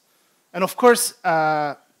islands. And of course,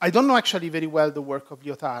 I don't know actually very well the work of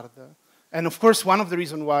Lyotard. And of course, one of the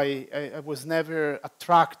reasons why I was never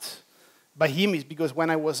attracted by him is because when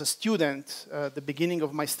I was a student, the beginning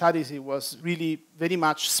of my studies, it was really very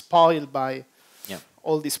much spoiled by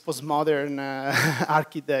all these postmodern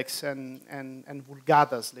architects and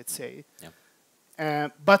vulgatas, let's say. Yeah.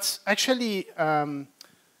 But actually,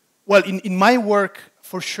 well, in my work,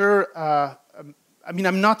 for sure, I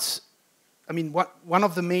mean, one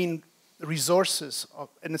of the main resources,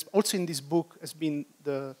 and it's also in this book, has been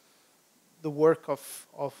the work of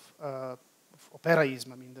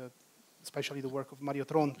operaism, I mean, especially the work of Mario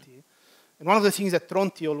Tronti. And one of the things that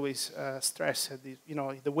Tronti always stressed,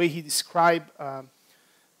 the way he described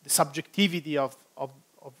the subjectivity of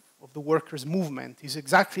the workers' movement is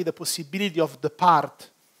exactly the possibility of the part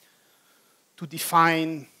to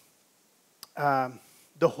define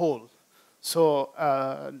the whole. So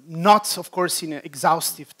not, of course, in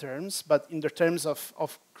exhaustive terms, but in the terms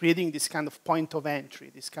of creating this kind of point of entry,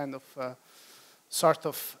 this kind of sort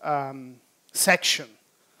of section.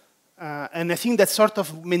 And I think that sort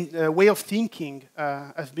of way of thinking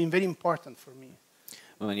has been very important for me.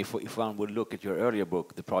 I mean, if one would look at your earlier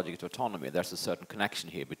book, The Project of Autonomy, there's a certain connection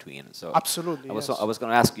here between. So absolutely, I was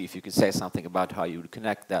going to ask you if you could say something about how you would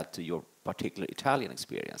connect that to your particular Italian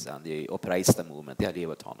experience and the operaista movement, the idea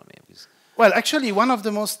of autonomy. Well, actually, one of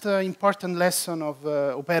the most important lessons of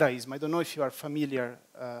operaism, I don't know if you are familiar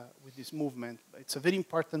with this movement, but it's a very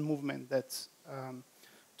important movement that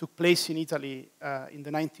took place in Italy in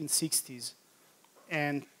the 1960s,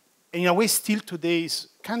 and in a way still today is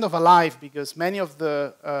kind of alive because many of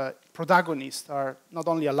the protagonists are not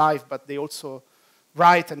only alive, but they also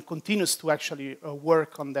write and continues to actually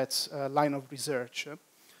work on that line of research.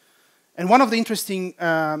 And one of the interesting,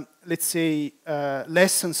 let's say,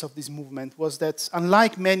 lessons of this movement was that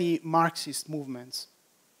unlike many Marxist movements,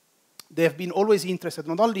 they have been always interested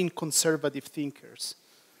not only in conservative thinkers.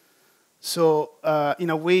 So,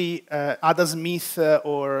 in a way, Adam Smith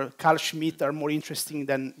or Carl Schmitt are more interesting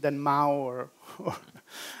than Mao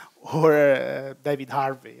or David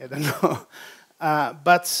Harvey. I don't know.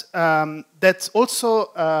 But that's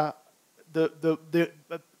also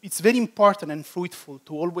it's very important and fruitful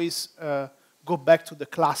to always go back to the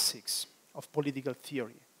classics of political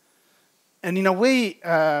theory. And in a way,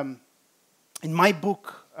 in my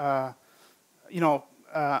book, I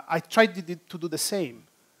tried to do the same.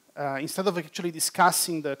 Instead of actually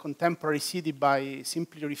discussing the contemporary city by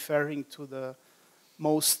simply referring to the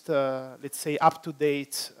most, let's say,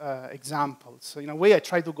 up-to-date examples. So in a way, I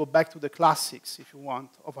try to go back to the classics, if you want,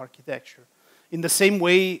 of architecture. In the same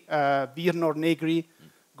way, Virno or Negri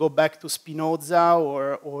go back to Spinoza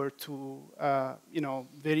or to,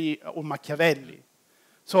 or Machiavelli.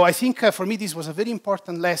 So I think for me this was a very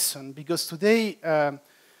important lesson, because today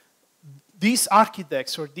these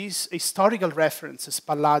architects or these historical references,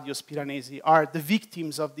 Palladios, Piranesi, are the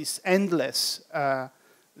victims of this endless,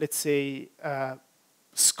 let's say,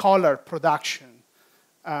 scholar production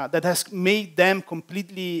that has made them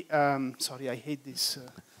completely, sorry, I hate this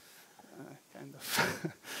kind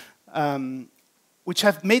of, which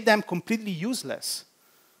have made them completely useless.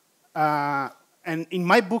 And in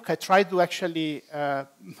my book, I try to actually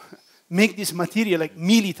make this material like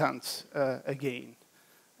militant again.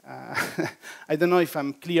 I don't know if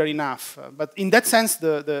I'm clear enough, but in that sense,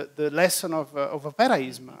 the lesson of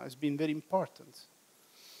operaism has been very important.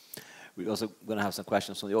 We're also going to have some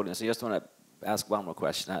questions from the audience. I just want to ask one more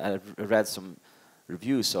question. I read some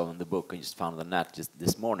reviews on the book and just found on the net just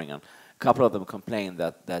this morning, and a couple of them complained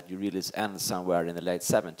that you really end somewhere in the late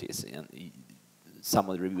 70s. And some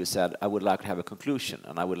of the reviewers said, I would like to have a conclusion,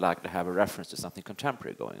 and I would like to have a reference to something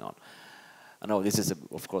contemporary going on. I know this is,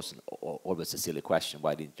 of course, always a silly question.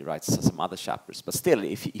 Why didn't you write some other chapters? But still,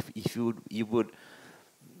 if you would,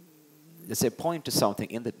 let's say, point to something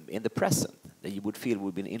in the present that you would feel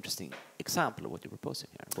would be an interesting example of what you're proposing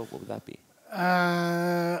here, what would that be?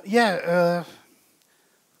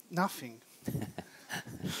 Nothing.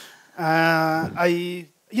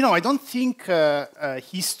 I don't think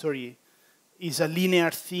history is a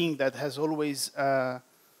linear thing that has always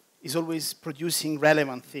is always producing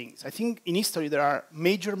relevant things. I think in history there are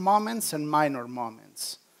major moments and minor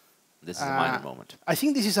moments. This is a minor moment. I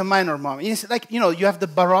think this is a minor moment. It's like, you have the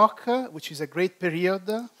Baroque, which is a great period,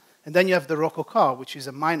 and then you have the Rococo, which is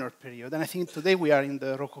a minor period. And I think today we are in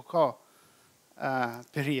the Rococo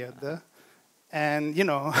period. And,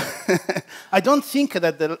 I don't think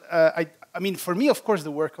that I mean, for me, of course,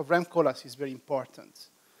 the work of Rem Koolhaas is very important,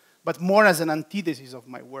 but more as an antithesis of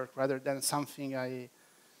my work rather than something I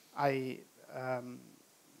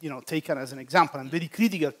taken as an example. I'm very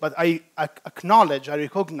critical, but I acknowledge, I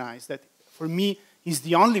recognize that for me, he's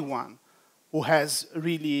the only one who has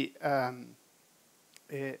really a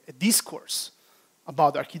discourse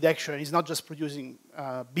about architecture. He's not just producing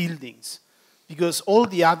buildings, because all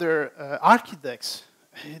the other architects,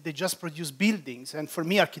 they just produce buildings. And for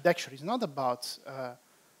me, architecture is not about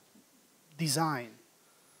design.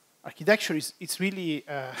 Architecture it's really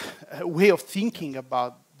a way of thinking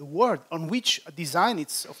about the world, on which design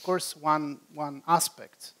is, of course, one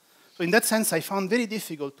aspect. So in that sense, I found very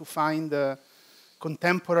difficult to find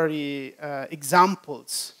contemporary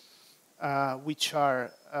examples which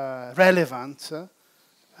are relevant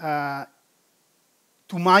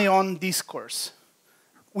to my own discourse,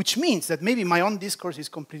 which means that maybe my own discourse is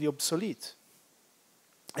completely obsolete.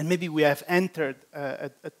 And maybe we have entered a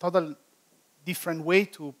total different way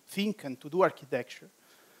to think and to do architecture.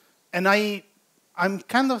 And I'm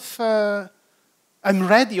kind of, I'm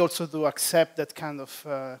ready also to accept that kind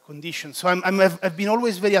of condition. So I've been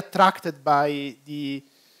always very attracted by the,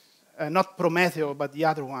 not Prometeo, but the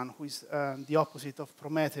other one, who is the opposite of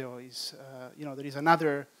Prometeo. Is, there is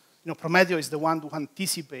another, Prometeo is the one who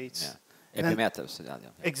anticipates. Yeah. Epimetheus.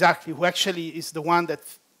 Exactly, who actually is the one that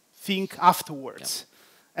think afterwards.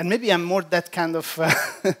 Yeah. And maybe I'm more that kind of,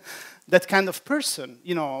 that kind of person.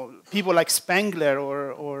 People like Spengler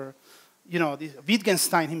or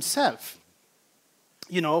Wittgenstein himself,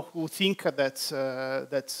 who think that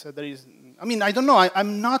there is. I mean, I don't know.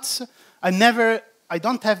 I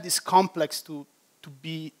don't have this complex to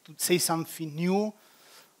say something new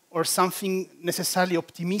or something necessarily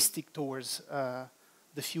optimistic towards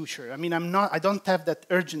the future. I mean, I don't have that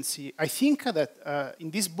urgency. I think that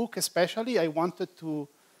in this book especially, I wanted to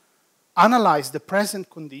analyze the present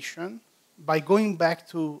condition by going back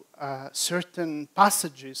to certain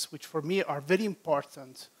passages which for me are very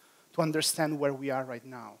important to understand where we are right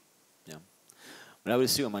now. Yeah. But I would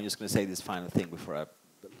assume, I'm just going to say this final thing before I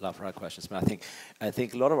love for our questions, but I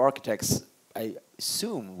think a lot of architects I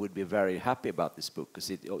assume would be very happy about this book, because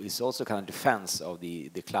it's also kind of defense of the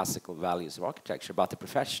classical values of architecture, about the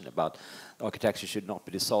profession, about architecture should not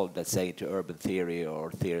be dissolved, let's say, into urban theory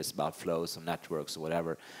or theories about flows or networks or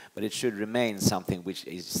whatever, but it should remain something which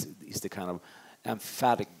is the kind of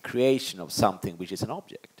emphatic creation of something which is an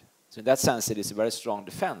object. So in that sense, it is a very strong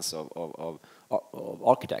defense of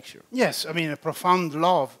architecture. Yes, I mean, a profound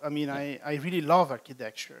love. I mean, I really love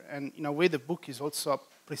architecture. And in a way, the book is also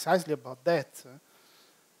precisely about that.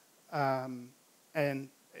 And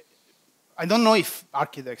I don't know if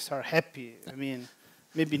architects are happy. I mean,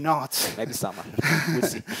 maybe not. Maybe some are. We'll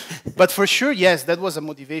see. But for sure, yes, that was a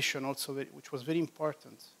motivation also, which was very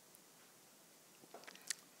important.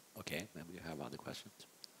 Okay, maybe you have other questions.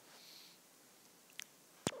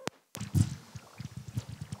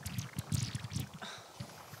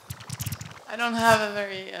 I don't have a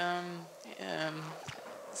very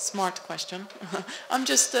smart question. I'm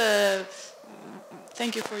just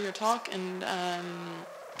thank you for your talk and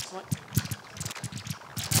what?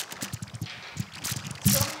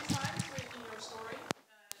 So many times in your story,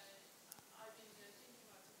 I've been thinking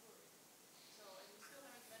about Tafuri. So you still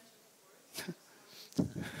haven't mentioned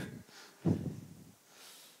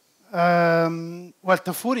Tafuri. Well,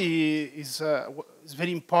 Tafuri is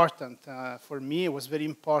very important for me. It was very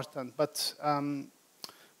important, but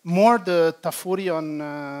more the Tafuri on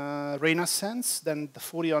Renaissance than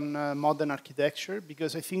Tafuri on modern architecture,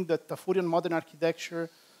 because I think that Tafuri on modern architecture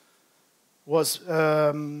was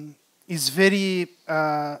is very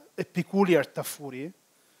a peculiar Tafuri.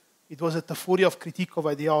 It was a Tafuri of critique of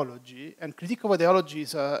ideology, and critique of ideology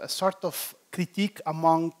is a sort of critique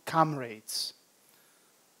among comrades.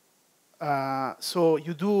 So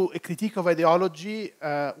you do a critique of ideology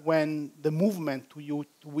when the movement to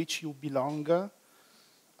which you belong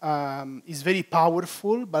is very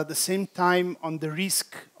powerful, but at the same time on the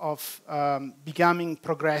risk of becoming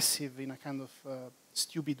progressive in a kind of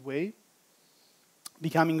stupid way,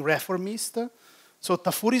 becoming reformist. So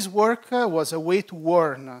Tafuri's work was a way to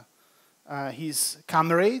warn his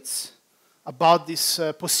comrades about this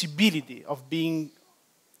possibility of being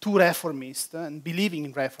too reformist and believing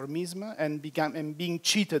in reformism and being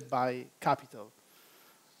cheated by capital.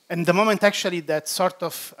 And the moment actually that sort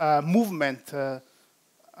of movement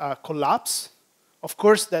collapsed, of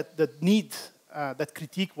course that need, that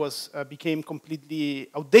critique became completely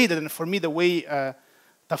outdated. And for me, the way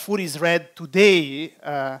Tafuri is read today,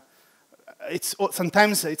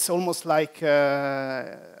 sometimes it's almost like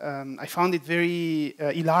I found it very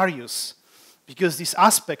hilarious, because this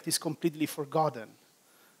aspect is completely forgotten.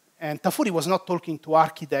 And Tafuri was not talking to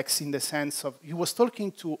architects in the sense of, he was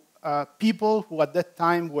talking to people who at that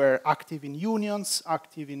time were active in unions,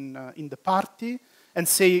 active in the party, and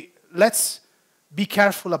say, let's be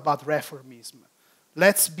careful about reformism.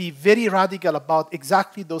 Let's be very radical about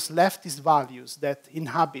exactly those leftist values that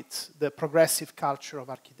inhabit the progressive culture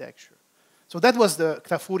of architecture. So that was the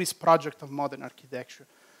Tafuri's project of modern architecture.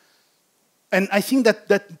 And I think that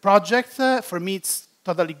that project, for me, it's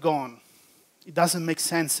totally gone. It doesn't make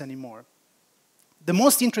sense anymore. The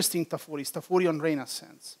most interesting Tafuri is Tafuri on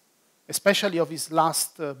Renaissance, especially of his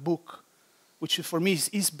last book, which for me is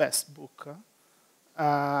his best book,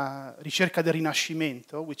 Ricerca del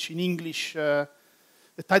Rinascimento, which in English, the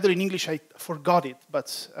title in English, I forgot it, but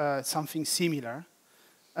something similar,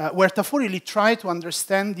 where Tafuri really tried to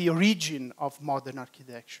understand the origin of modern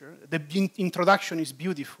architecture. The introduction is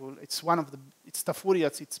beautiful. It's Tafuri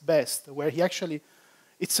at its best, where he actually,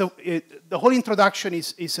 the whole introduction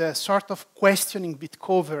is a sort of questioning with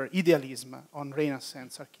cover idealism on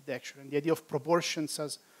Renaissance architecture and the idea of proportions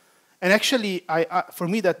as, and actually, for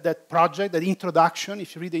me, that project, that introduction,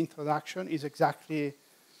 if you read the introduction, is exactly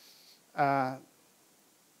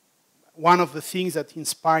one of the things that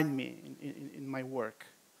inspired me in my work.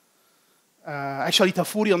 Actually,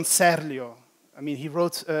 Tafuri on Serlio. I mean, he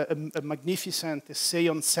wrote a magnificent essay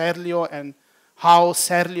on Serlio and how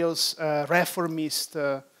Serlio's reformist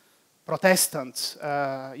Protestant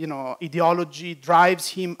ideology drives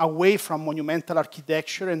him away from monumental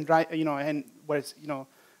architecture and drive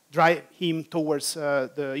him towards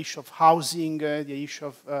the issue of housing, the issue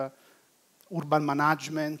of urban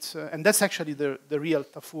management, and that's actually the real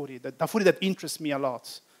Tafuri, the Tafuri that interests me a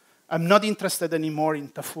lot. I'm not interested anymore in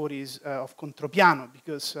Tafuris of Contropiano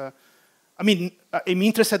because, I'm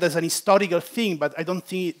interested as an historical thing, but I don't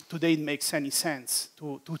think today it makes any sense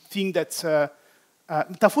to think that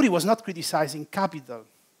Tafuri was not criticizing capital.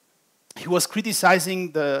 He was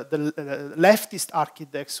criticizing the leftist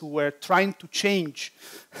architects who were trying to change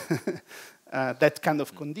that kind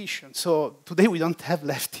of condition. So today we don't have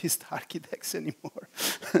leftist architects anymore.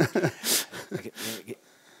 Okay.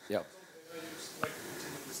 Yeah.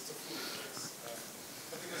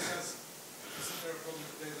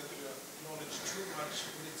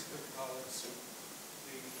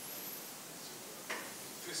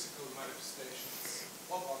 physical manifestations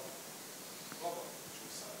of architecture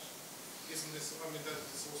as such. Isn't this, I mean, that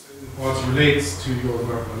is also what relates to your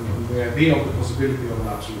work on the idea of the possibility of an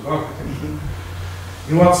absolute architecture.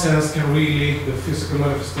 In what sense can really the physical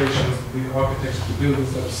manifestations, the architecture, the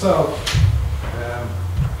buildings themselves,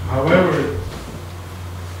 however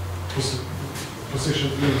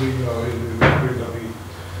positioned in the grid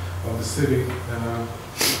of the city,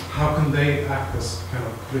 how can they act as kind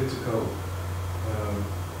of political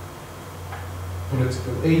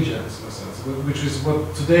agents in a sense, which is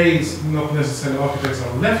what today is not necessarily architects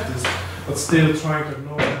are leftists, but still trying to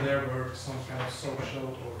acknowledge in their work some kind of social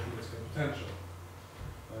or political potential.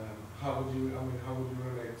 How would you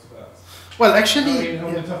relate to that? Well, actually,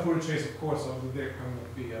 the Tafuri trace, of course, there can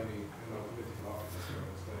be, political architecture.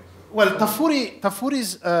 Well,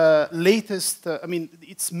 Tafuri's latest,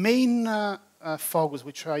 its main focus,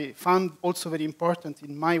 which I found also very important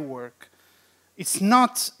in my work, it's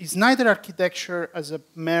neither architecture as a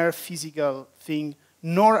mere physical thing,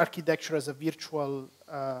 nor architecture as a virtual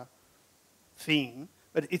thing,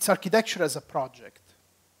 but it's architecture as a project.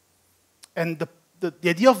 And the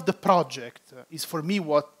idea of the project is, for me,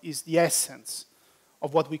 what is the essence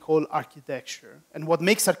of what we call architecture, and what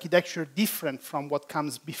makes architecture different from what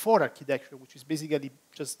comes before architecture, which is basically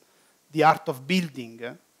just the art of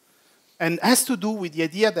building, and has to do with the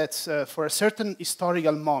idea that for a certain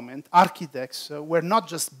historical moment, architects were not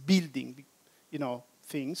just building,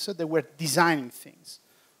 things; they were designing things.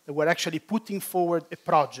 They were actually putting forward a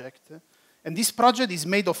project. And this project is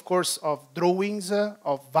made, of course, of drawings,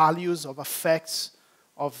 of values, of effects,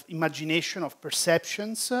 of imagination, of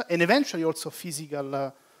perceptions, and eventually also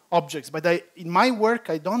physical objects. But in my work,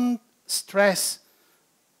 I don't stress,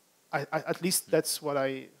 at least that's what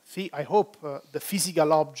I hope, the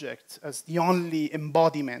physical object as the only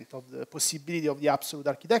embodiment of the possibility of the absolute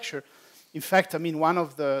architecture. In fact, one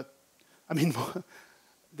of the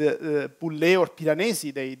Boulez or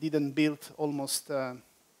Piranesi, they didn't build almost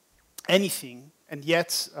anything, and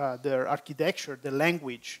yet their architecture, the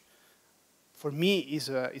language, for me is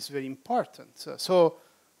very important. So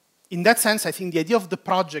in that sense, I think the idea of the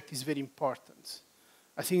project is very important.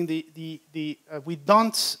 I think we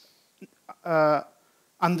don't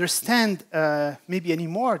understand maybe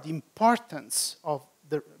anymore the importance of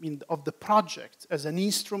the project as an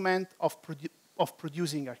instrument of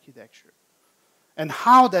producing architecture, and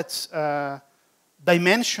how that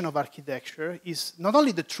dimension of architecture is not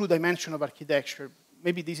only the true dimension of architecture.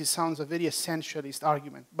 Maybe this sounds a very essentialist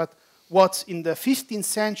argument, but what in the 15th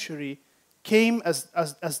century came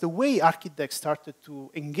as the way architects started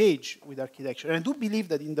to engage with architecture. And I do believe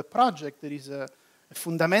that in the project there is a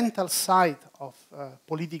fundamental side of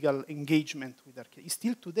political engagement with architecture,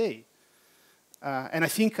 still today. And I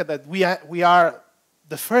think that we are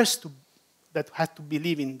the first that had to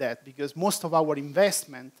believe in that, because most of our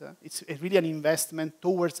investment, it's really an investment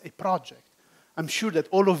towards a project. I'm sure that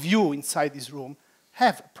all of you inside this room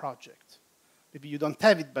have a project. Maybe you don't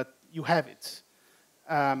have it, but you have it.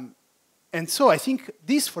 And so I think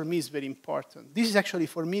this, for me, is very important. This is actually,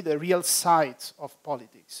 for me, the real side of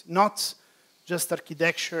politics, not just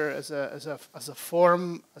architecture as a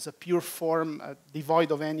form, as a pure form,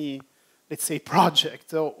 devoid of any, let's say,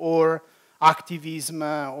 project or activism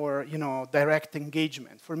or direct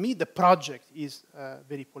engagement. For me, the project is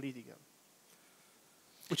very political,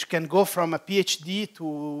 which can go from a PhD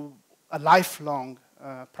to a lifelong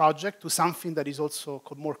project to something that is also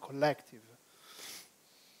more collective.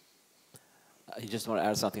 You just want to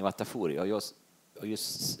add something about Tafuri, or you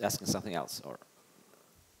asking something else, or?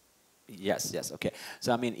 Yes, okay.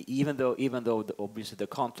 So even though obviously the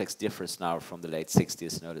context differs now from the late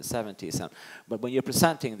 60s and early 70s, but when you're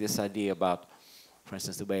presenting this idea about, for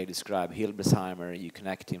instance, the way you describe Hilbersheimer, you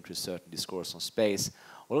connect him to a certain discourse on space,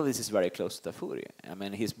 all of this is very close to Tafuri.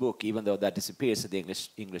 His book, even though that disappears in the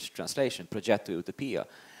English translation, Progetto Utopia,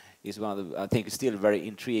 is one of the, I think, still very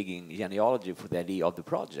intriguing genealogy for the idea of the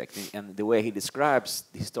project. And the way he describes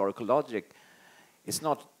the historical logic is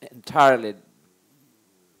not entirely,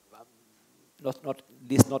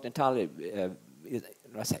 not entirely,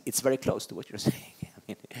 it's very close to what you're saying.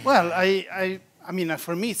 Well,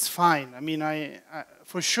 for me, it's fine.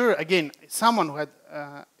 For sure, again, someone who had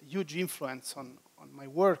huge influence on my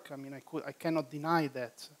work, I cannot deny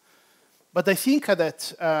that. But I think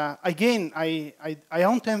that, again, I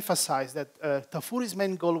want to emphasize that Tafuri's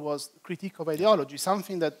main goal was critique of ideology,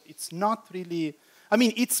 something that it's not really,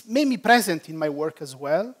 it's maybe present in my work as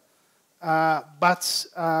well, but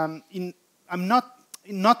I'm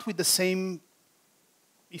not with the same,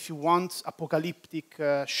 if you want, apocalyptic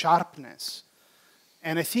sharpness.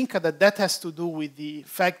 And I think that has to do with the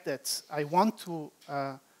fact that I want to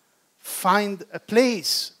find a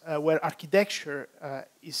place where architecture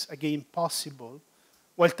is again possible,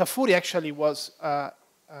 while Tafuri actually was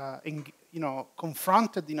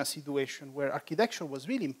confronted in a situation where architecture was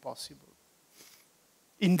really impossible,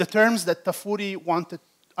 in the terms that Tafuri wanted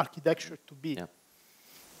architecture to be. Yeah.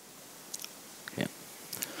 Yeah.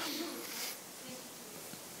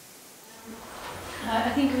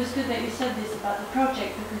 I think it was good that you said this about the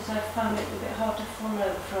project, because I found it a bit hard to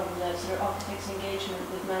follow from the sort of architect's engagement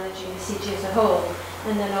with managing the city as a whole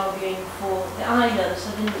and then arguing for the islands.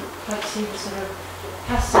 I didn't quite see the sort of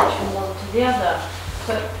passage from one to the other.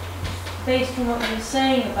 But based on what you were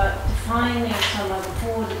saying about defining some of the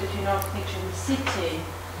border between architecture and the city,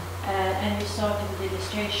 and you started with the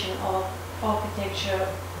illustration of architecture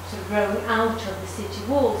sort of growing out of the city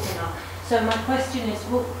walls now. So my question is,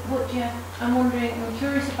 I'm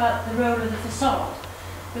curious about the role of the facade,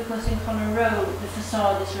 because in Connon Road the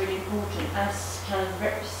facade is really important as kind of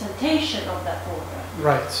representation of that border.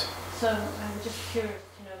 Right. So I'm just curious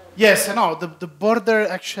to know. Yes, no, the border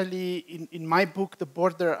actually, in my book, the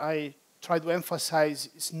border I try to emphasize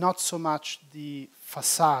is not so much the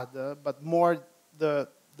facade, but more the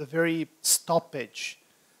very stoppage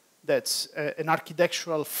that's an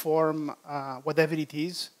architectural form, whatever it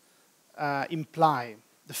is, imply.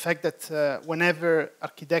 The fact that whenever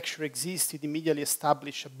architecture exists, it immediately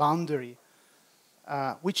establishes a boundary,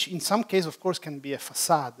 which in some cases, of course, can be a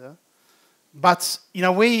facade. But in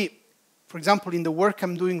a way, for example, in the work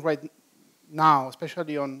I'm doing right now,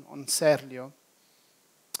 especially on Serlio,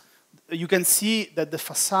 you can see that the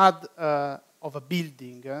facade of a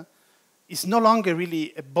building is no longer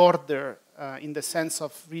really a border in the sense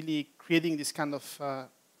of really creating this kind of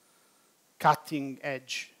cutting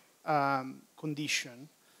edge condition,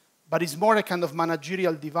 but it's more a kind of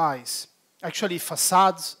managerial device. Actually,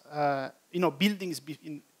 facades, buildings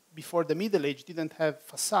before the Middle Age didn't have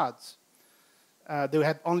facades. They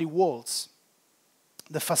had only walls.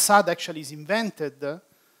 The facade actually is invented,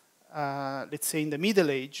 let's say, in the Middle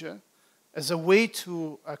Age, as a way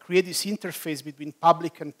to create this interface between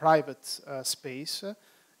public and private space,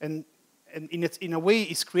 and in a way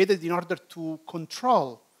it's created in order to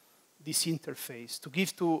control this interface, to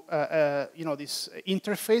give to this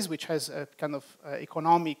interface, which has a kind of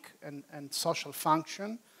economic and social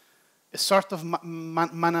function, a sort of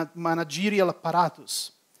managerial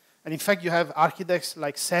apparatus. And in fact, you have architects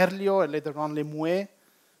like Serlio and later on Lemué,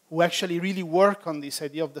 who actually really work on this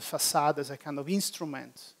idea of the facade as a kind of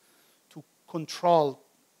instrument to control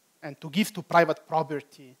and to give to private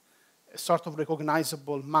property a sort of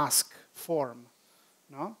recognizable mask form.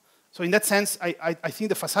 No? So in that sense, I think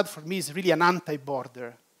the facade for me is really an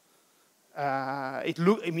anti-border.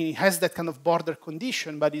 It has that kind of border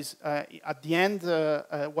condition, but is at the end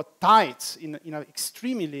what ties in an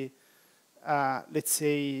extremely, let's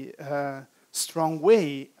say, strong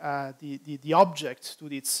way the object to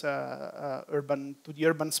its the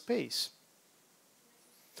urban space.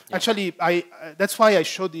 Yeah. Actually, that's why I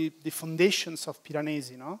showed the foundations of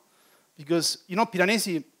Piranesi, no? Because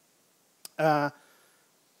Piranesi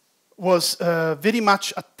was very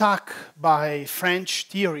much attacked by French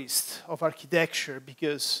theorists of architecture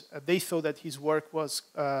because they thought that his work was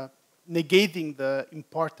negating the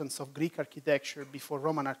importance of Greek architecture before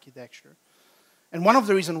Roman architecture. And one of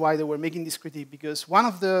the reasons why they were making this critique, because one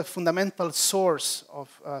of the fundamental sources of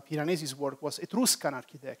Piranesi's work was Etruscan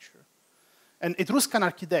architecture. And Etruscan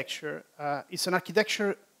architecture is an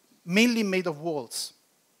architecture mainly made of walls,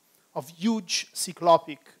 of huge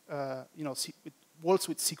cyclopic, walls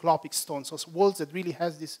with cyclopic stones, so walls that really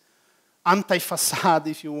has this anti-facade,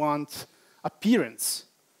 if you want, appearance.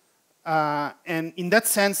 And in that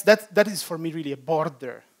sense, that is for me really a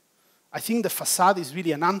border. I think the facade is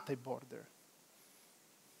really an anti-border.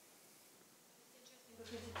 It's interesting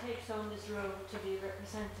because it takes on this role to be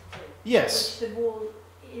representative. Yes. Which the wall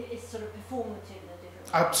is sort of performative in a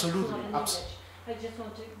different way. Absolutely. I just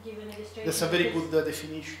want to give an illustration. That's a very good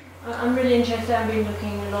definition. I'm really interested. I've been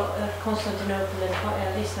looking a lot at Constantinople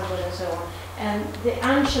and Istanbul and so on. And the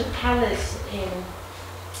ancient palace in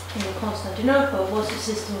Constantinople was a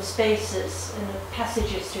system of spaces and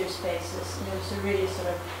passages through spaces. And it was a really sort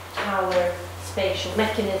of tower spatial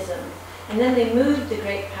mechanism. And then they moved the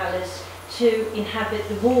Great Palace to inhabit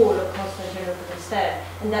the wall of Constantinople instead.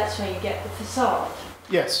 And that's when you get the facade.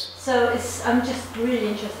 Yes. So I'm just really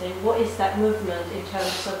interested in what is that movement in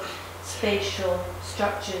terms of spatial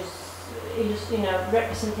structures,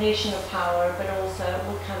 representation of power, but also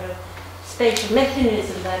what kind of spatial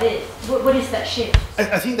mechanism that is. What is that shift?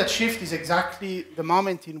 I think that shift is exactly the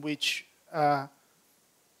moment in which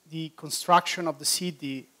the construction of the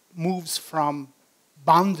city moves from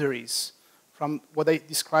boundaries, from what I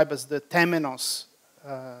describe as the temenos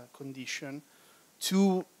condition,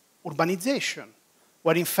 to urbanization,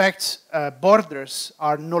 where in fact borders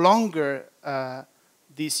are no longer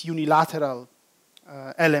these unilateral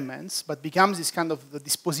elements, but becomes this kind of the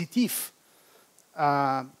dispositif,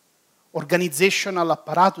 organizational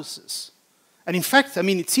apparatuses. And in fact, I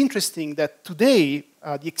mean, it's interesting that today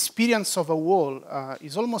the experience of a wall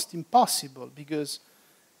is almost impossible because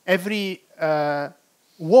every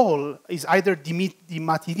wall is either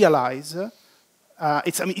dematerialized.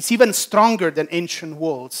 It's even stronger than ancient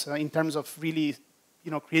walls in terms of really,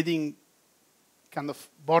 creating kind of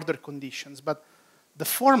border conditions. But the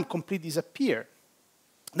form completely disappeared.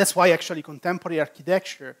 That's why actually contemporary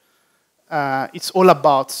architecture, it's all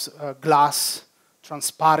about glass,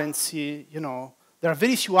 transparency. There are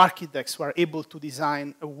very few architects who are able to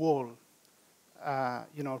design a wall,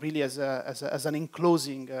 really as an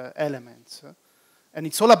enclosing element. And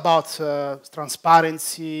it's all about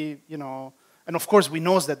transparency, and of course we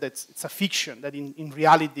know that it's a fiction, that in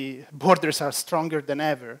reality borders are stronger than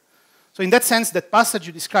ever. So in that sense, that passage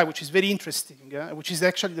you describe, which is very interesting, which is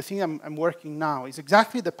actually the thing I'm working now, is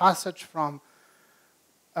exactly the passage from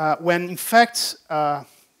when in fact,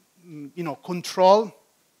 control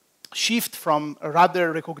shift from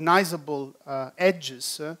rather recognizable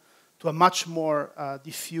edges to a much more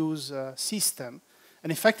diffuse system.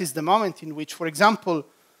 And in fact, it's the moment in which, for example,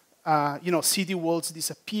 city walls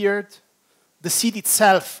disappeared. The city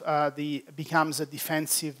itself becomes a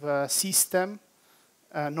defensive system,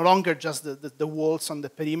 no longer just the walls on the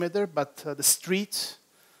perimeter, but the street,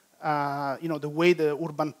 the way the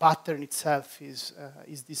urban pattern itself is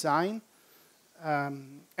designed.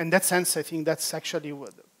 In that sense, I think that's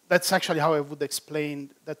actually how I would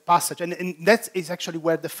explain that passage. And that is actually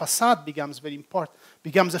where the facade becomes very important,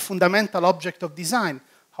 becomes a fundamental object of design.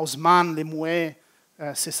 Haussmann, Lemué,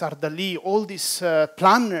 César Dalí, all these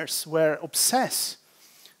planners were obsessed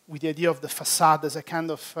with the idea of the facade as a kind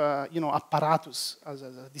of, apparatus, as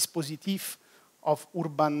a dispositif of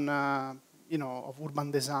urban,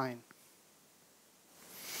 urban design.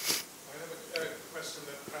 I have a question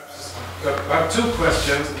that perhaps... I have two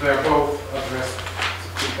questions, and they're both addressed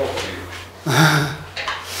to both of you.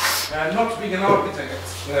 Not being an architect,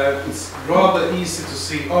 it's rather easy to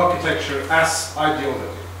see architecture as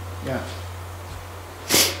ideology. Yeah.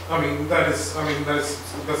 I guess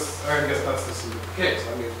that's the case.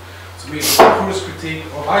 To me, the purest critique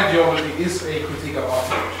of ideology is a critique of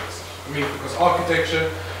architecture. Because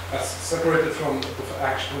architecture, as separated from the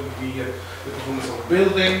action, the performance of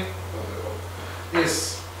building,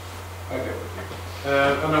 is ideology.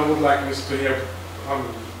 And I would like to hear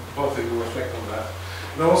both of you reflect on that.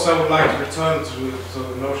 And also, I would like to return to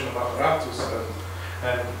the notion of apparatus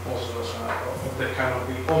and also of the kind of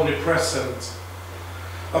the omnipresent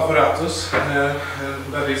apparatus,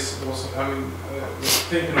 that is also,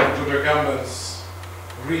 thinking of Giorgio Agamben's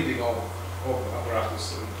reading of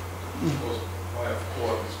apparatus, and of course, why of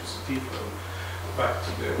course dispositif, back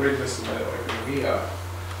to the realism of economia.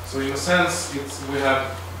 So in a sense, we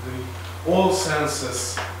have all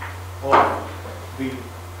senses of the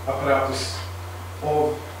apparatus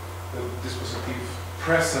of the dispositif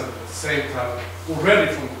present at the same time,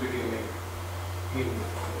 already from the beginning,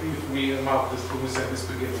 if we amount this, we say this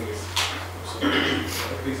beginning is so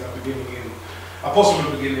at least a beginning a possible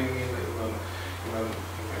beginning in a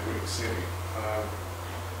Greek city.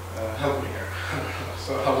 Help me here.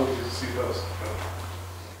 So how would you see those?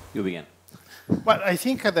 You begin. Well, I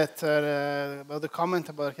think that about the comment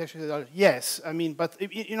about architecture, yes. But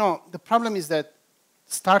the problem is that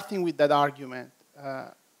starting with that argument,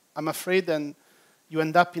 I'm afraid then you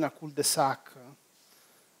end up in a cul-de-sac.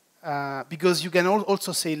 Because you can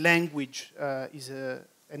also say language is an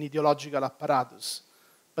ideological apparatus.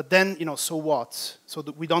 But then, so what? So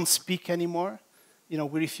we don't speak anymore?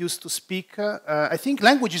 We refuse to speak? I think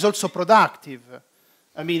language is also productive.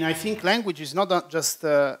 I think language is not just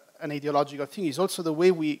an ideological thing. It's also the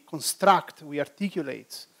way we construct, we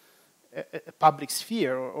articulate a public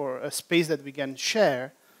sphere or a space that we can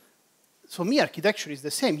share. So me, architecture is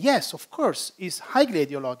the same. Yes, of course, it's highly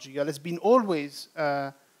ideological. It's been always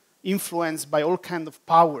influenced by all kinds of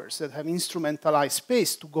powers that have instrumentalized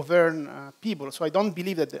space to govern people. So I don't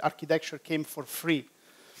believe that the architecture came for free.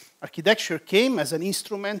 Architecture came as an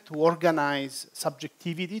instrument to organize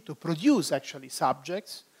subjectivity, to produce actually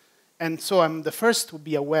subjects. And so I'm the first to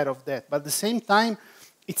be aware of that. But at the same time,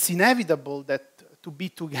 it's inevitable that to be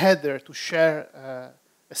together, to share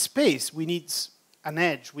a space, we need an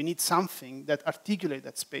edge. We need something that articulates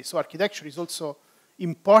that space. So architecture is also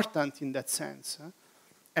important in that sense.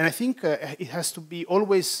 And I think it has to be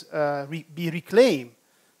always be reclaimed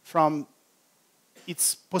from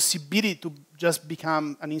its possibility to just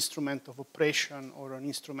become an instrument of oppression or an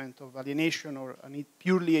instrument of alienation or a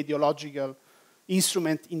purely ideological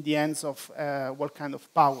instrument in the hands of what kind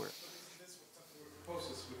of power.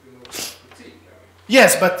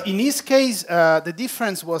 Yes, but in his case, the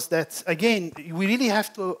difference was that, again, we really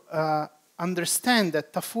have to understand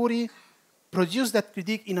that Tafuri produced that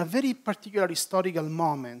critique in a very particular historical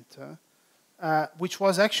moment, which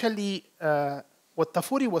was actually, what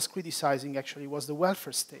Tafuri was criticizing actually was the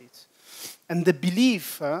welfare state. And the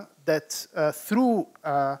belief that through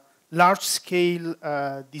large-scale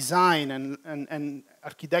design and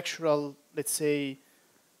architectural, let's say,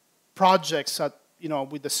 projects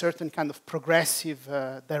with a certain kind of progressive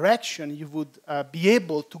direction, you would be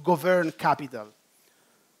able to govern capital.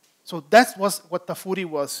 So that was what Tafuri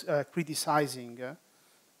was criticizing.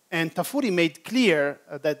 And Tafuri made clear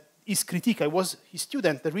that his critique, I was his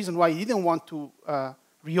student, the reason why he didn't want to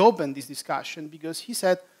reopen this discussion, because he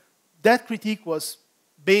said that critique was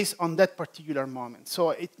based on that particular moment.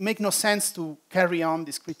 So it makes no sense to carry on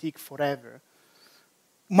this critique forever.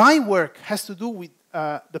 My work has to do with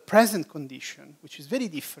the present condition, which is very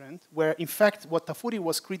different, where in fact what Tafuri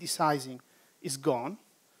was criticizing is gone,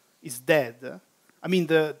 is dead. I mean,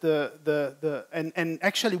 and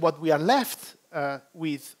actually what we are left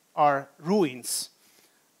with are ruins.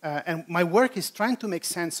 And my work is trying to make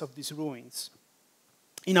sense of these ruins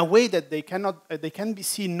in a way that they can be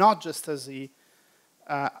seen not just as the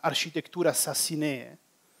architectura assassinée,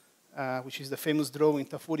 which is the famous drawing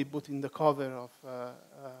Tafuri put in the cover of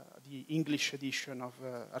the English edition of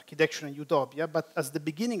Architecture and Utopia, but as the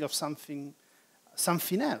beginning of something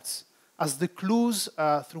else, as the clues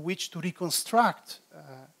through which to reconstruct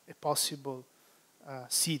a possible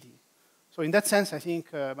city. So in that sense, I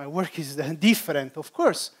think my work is different. Of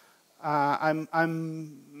course, again,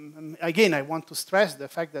 I want to stress the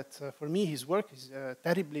fact that for me his work is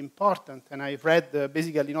terribly important, and I've read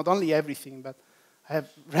basically not only everything, but I have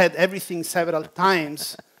read everything several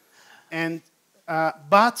times. And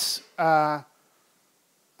but I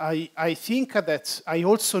think that I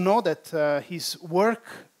also know that his work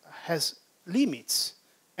has limits,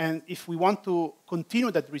 and if we want to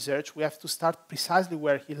continue that research, we have to start precisely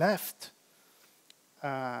where he left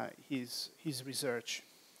his research.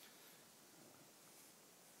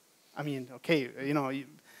 I mean, okay,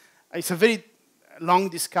 it's a very long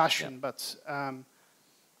discussion, but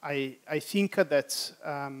I think that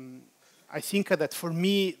for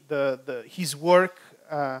me his work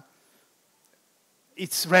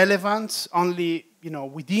it's relevant only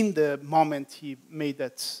within the moment he made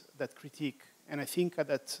that critique, and I think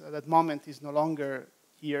that moment is no longer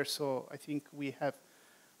here. So I think we have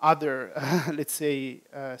other let's say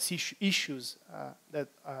issues that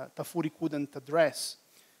Tafuri couldn't address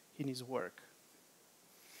in his work.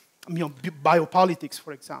 Biopolitics,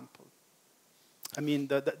 for example. I mean,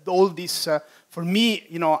 all this, for me,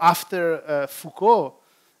 after Foucault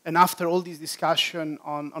and after all this discussion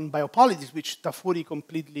on biopolitics, which Tafuri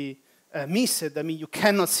completely missed, I mean, you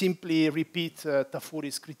cannot simply repeat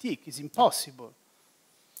Tafuri's critique. It's impossible.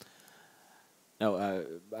 No,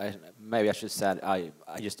 maybe I should say I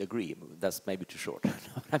just agree. That's maybe too short.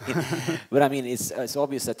 But I mean, it's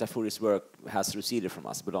obvious that Tafuri's work has receded from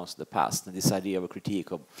us, belongs to the past, and this idea of a critique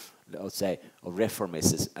of, let's say, of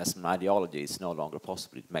reformism as an ideology is no longer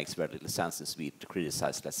possible. It makes very little sense in Sweden to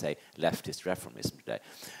criticize, let's say, leftist reformism today.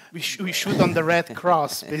 We shoot on the Red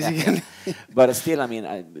Cross, basically. But still, I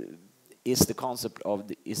mean, is the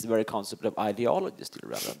very concept of ideology still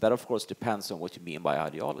relevant? That, of course, depends on what you mean by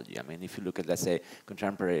ideology. I mean, if you look at, let's say,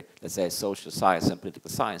 contemporary, let's say, social science and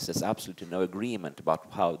political science, there's absolutely no agreement about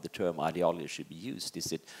how the term ideology should be used.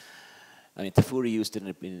 I mean, Tafuri used it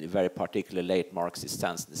in a very particular late Marxist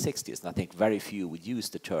sense in the 60s, and I think very few would use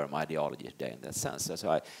the term ideology today in that sense.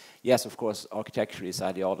 So yes, of course, architecture is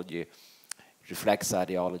ideology. It reflects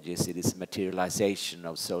ideologies. It is materialization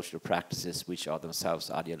of social practices which are themselves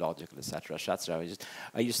ideological, etc., etc.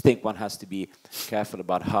 I just think one has to be careful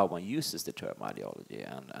about how one uses the term ideology,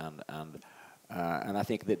 and I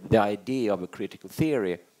think that the idea of a critical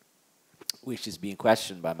theory, which is being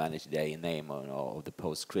questioned by many today in name of the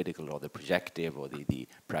post-critical or the projective or the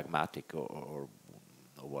pragmatic or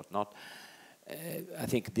whatnot, I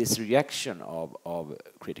think this rejection of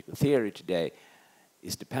critical theory today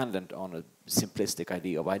is dependent on a simplistic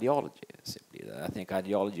idea of ideology. Simply, I think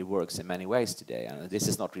ideology works in many ways today, and this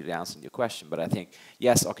is not really answering your question, but I think,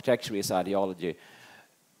 yes, architecture is ideology,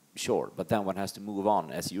 sure, but then one has to move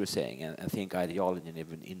on, as you were saying, and think ideology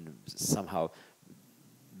in somehow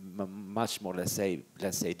much more, let's say,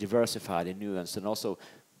 diversified and nuanced, and also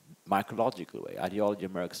mycological way. Ideology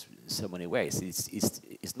emerges in so many ways.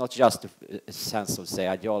 It's not just a sense of, say,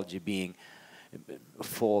 ideology being a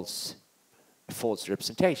false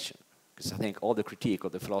representation. Because I think all the critique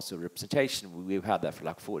of the philosophy of representation, we've had that for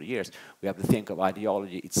like 40 years. We have to think of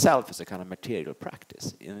ideology itself as a kind of material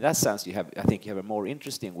practice. In that sense, I think you have a more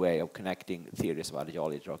interesting way of connecting theories of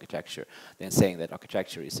ideology to architecture than saying that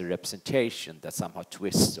architecture is a representation that somehow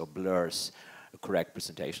twists or blurs a correct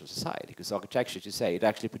presentation of society. Because architecture, as you say, it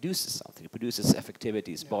actually produces something. It produces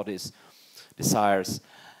affectivities, bodies, desires.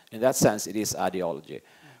 In that sense, it is ideology,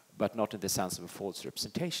 but not in the sense of a false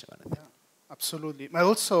representation of anything. Absolutely. But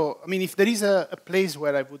also, I mean, if there is a place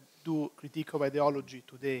where I would do critique of ideology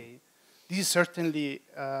today, this is certainly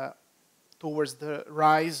towards the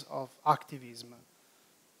rise of activism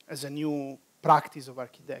as a new practice of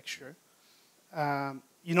architecture.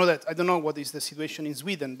 You know that, I don't know what is the situation in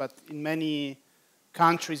Sweden, but in many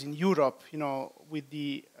countries in Europe, you know, with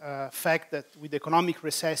the fact that with the economic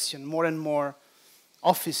recession, more and more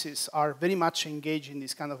offices are very much engaged in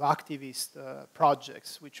this kind of activist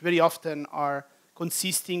projects, which very often are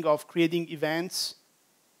consisting of creating events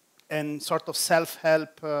and sort of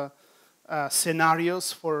self-help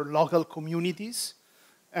scenarios for local communities.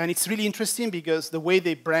 And it's really interesting because the way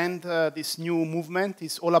they brand this new movement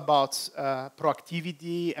is all about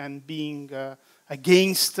proactivity and being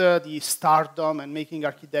against the stardom and making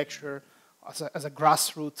architecture as a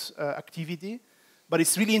grassroots activity. But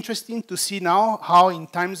it's really interesting to see now how in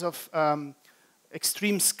times of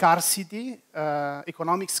extreme scarcity,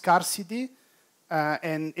 economic scarcity,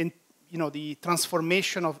 and you know, the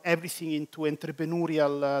transformation of everything into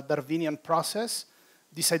entrepreneurial Darwinian process,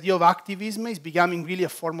 this idea of activism is becoming really a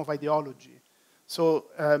form of ideology. So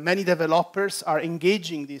many developers are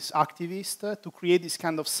engaging these activists to create this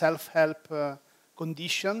kind of self-help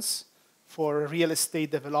conditions for real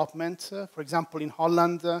estate development. For example, in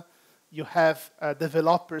Holland, you have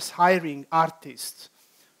developers hiring artists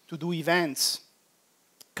to do events,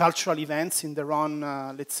 cultural events in their own,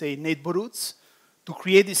 let's say, neighborhoods, to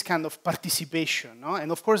create this kind of participation. No?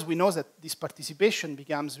 And of course, we know that this participation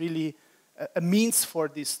becomes really a means for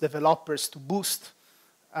these developers to boost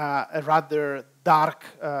a rather dark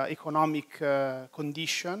economic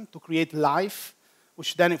condition, to create life,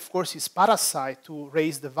 which then, of course, is parasite to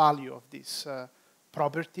raise the value of these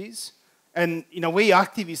properties. And in a way,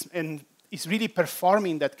 activism is really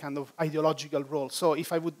performing that kind of ideological role. So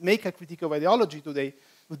if I would make a critique of ideology today, it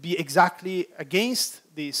would be exactly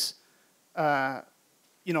against this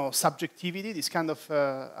you know, subjectivity, this kind of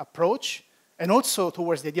approach, and also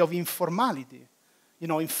towards the idea of informality. You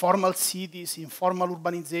know, informal cities, informal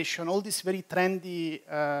urbanization, all these very trendy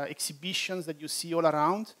exhibitions that you see all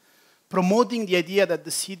around, promoting the idea that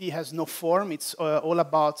the city has no form, it's all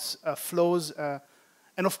about flows.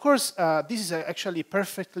 And of course, this is actually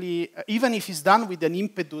perfectly, even if it's done with an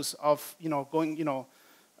impetus of, you know, going, you know,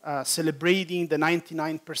 celebrating the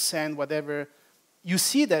 99%, whatever, you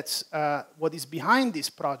see that what is behind these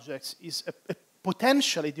projects is a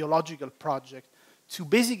potential ideological project to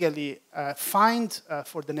basically find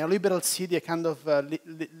for the neoliberal city a kind of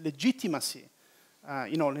legitimacy.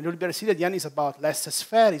 You know, the neoliberal city at the end is about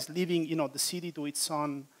laissez-faire, is leaving, you know, the city to its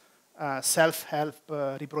own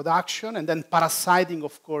self-help reproduction, and then parasiting,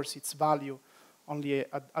 of course, its value only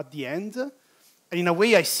at the end. And in a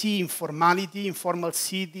way, I see informality, informal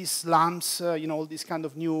cities, slums, you know, all this kind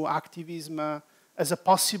of new activism as a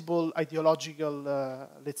possible ideological,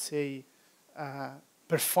 let's say,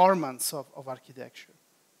 performance of architecture.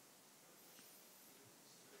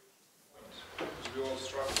 Because we all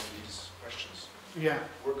struggle with these questions. Yeah.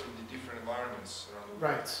 Work in the different environments around the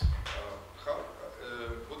world. Right.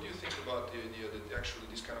 What do you think about the idea that actually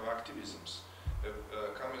these kind of activisms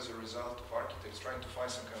come as a result of architects trying to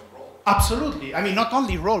find some kind of role? Absolutely. I mean, not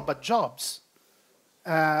only role, but jobs.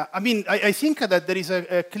 I mean, I think that there is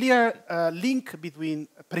a clear link between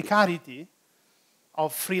precarity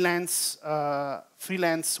of freelance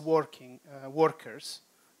workers.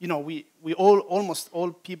 You know, we all, almost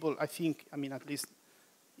all people, I think, I mean, at least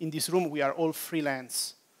in this room, we are all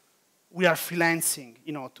freelance. We are freelancing,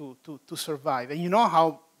 you know, to survive. And you know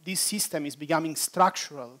how this system is becoming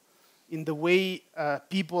structural in the way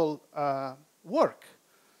people work.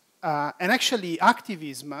 And actually,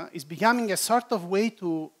 activism is becoming a sort of way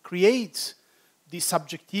to create the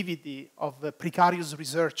subjectivity of a precarious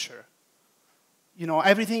researcher. You know,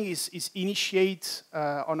 everything is initiated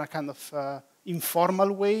on a kind of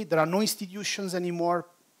informal way. There are no institutions anymore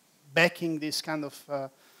backing this kind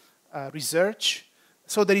of research.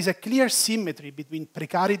 So there is a clear symmetry between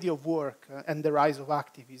precarity of work and the rise of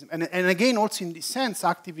activism. And again, also in this sense,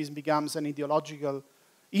 activism becomes an ideological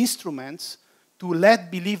instrument to let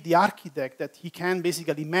believe the architect that he can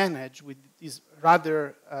basically manage with this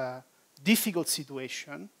rather difficult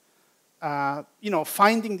situation,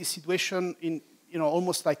 finding the situation in,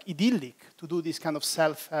 almost like idyllic to do these kind of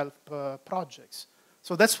self-help projects.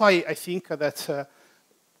 So that's why I think that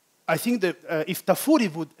if Tafuri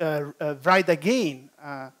would write again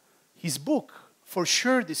his book, for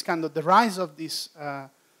sure this kind of the rise of this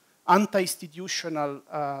anti-institutional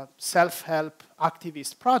self-help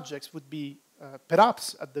activist projects would be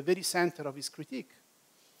perhaps at the very center of his critique.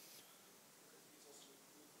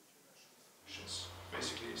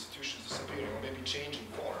 Basically, institutions disappearing or maybe changing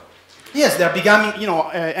form. Yes, they are becoming,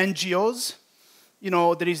 NGOs.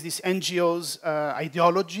 There is this NGOs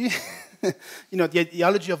ideology, the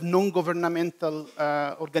ideology of non-governmental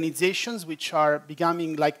organizations, which are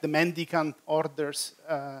becoming like the mendicant orders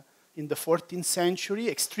in the 14th century,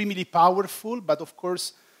 extremely powerful, but of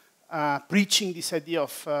course preaching this idea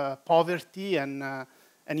of poverty and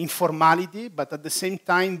informality, but at the same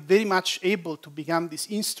time very much able to become these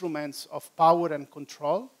instruments of power and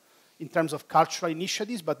control in terms of cultural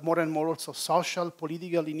initiatives, but more and more also social,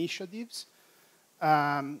 political initiatives.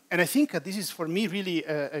 And I think this is, for me, really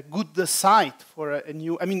a good site for a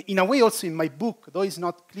new... I mean, in a way, also in my book, though it's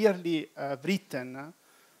not clearly written,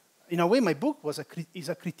 in a way, my book is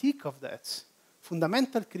a critique of that,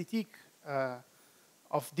 fundamental critique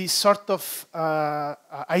of this sort of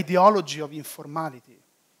ideology of informality.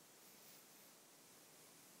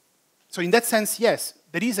 So in that sense, yes,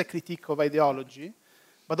 there is a critique of ideology,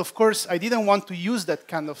 but of course, I didn't want to use that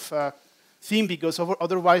kind of theme because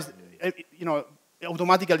otherwise,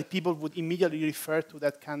 automatically people would immediately refer to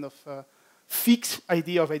that kind of fixed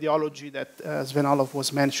idea of ideology that Sven-Olov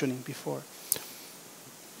was mentioning before.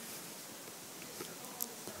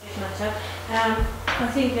 I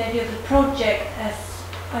think the idea of the project, as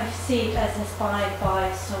I see it, as inspired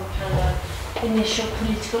by some kind of initial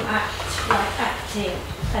political act, like acting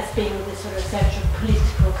as being the sort of central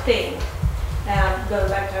political thing, going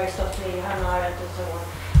back to Aristotle, Hannah Arendt, and so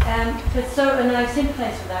on. And I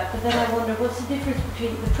sympathize with that, but then I wonder what's the difference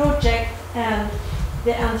between the project and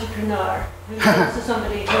the entrepreneur, who is also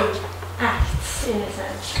somebody who acts in a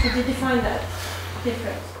sense. Could you define that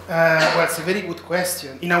difference? Well, it's a very good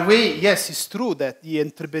question. In a way, yes, it's true that the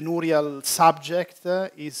entrepreneurial subject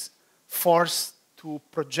is forced to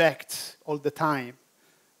project all the time.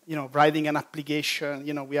 Writing an application,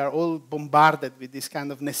 we are all bombarded with this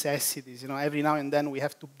kind of necessities. Every now and then we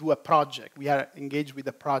have to do a project. We are engaged with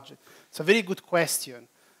a project. It's a very good question.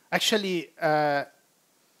 Actually,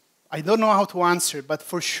 I don't know how to answer, but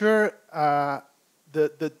for sure,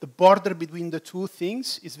 the border between the two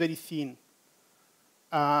things is very thin.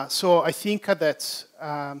 So I think that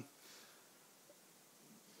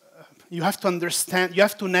you have to understand, you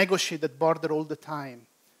have to negotiate that border all the time.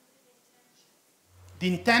 The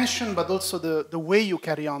intention, but also the way you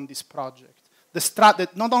carry on this project.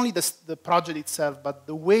 Not only the project itself, but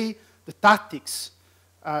the way, the tactics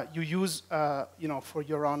you use for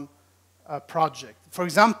your own project. For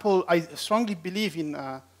example, I strongly believe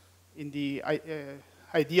in the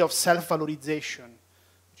idea of self-valorization,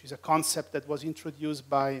 which is a concept that was introduced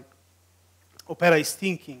by operaist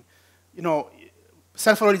thinking.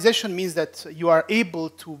 Self-valorization means that you are able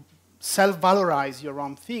to self-valorize your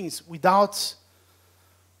own things without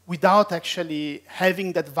actually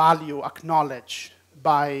having that value acknowledged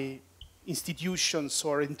by institutions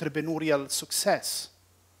or entrepreneurial success.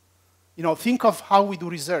 Think of how we do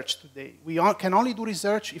research today. We can only do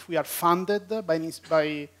research if we are funded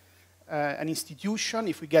by an institution,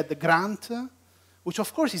 if we get the grant, which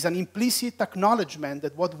of course is an implicit acknowledgement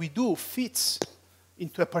that what we do fits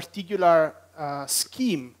into a particular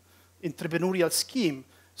scheme, entrepreneurial scheme.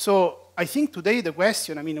 So I think today the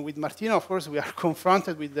question, with Martina, of course, we are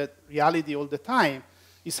confronted with that reality all the time,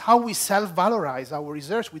 is how we self-valorize our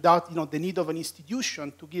research without the need of an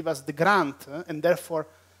institution to give us the grant and therefore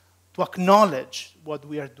to acknowledge what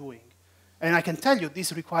we are doing. And I can tell you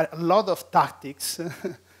this requires a lot of tactics,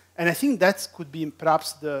 and I think that could be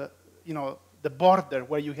perhaps the border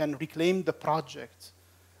where you can reclaim the project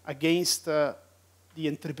against the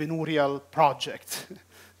entrepreneurial project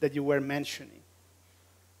that you were mentioning.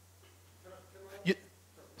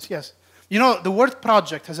 Yes. The word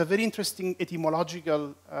project has a very interesting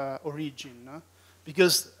etymological origin,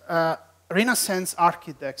 because Renaissance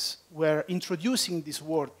architects were introducing this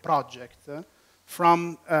word project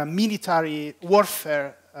from military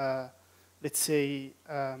warfare, let's say,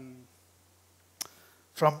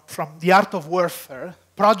 from the art of warfare.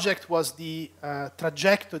 Project was the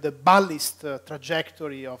trajectory, the ballast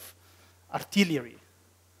trajectory of artillery.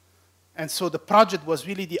 And so the project was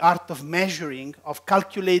really the art of measuring, of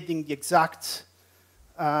calculating the exact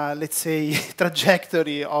let's say,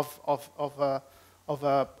 trajectory of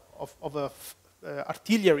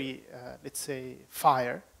artillery, let's say,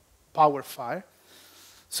 power fire.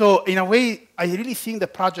 So in a way, I really think the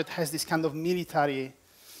project has this kind of military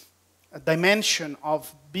dimension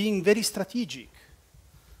of being very strategic.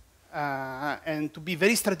 And to be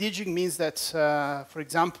very strategic means that, for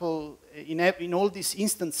example, in all these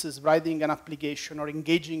instances, writing an application or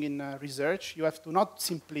engaging in research, you have to not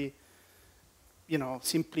simply,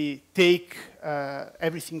 simply take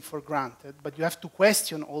everything for granted, but you have to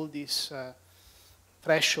question all these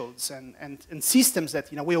thresholds and systems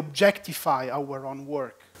that, in a way, objectify our own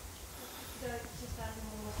work. Just adding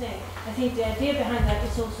one more thing. I think the idea behind that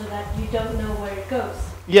is also that you don't know where it goes.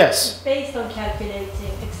 Yes. It's based on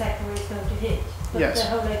calculating exactly where it's going to hit. But Yes. the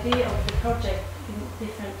whole idea of the project,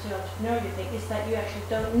 different to entrepreneurial thing, is that you actually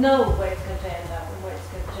don't know where it's going to end up and where it's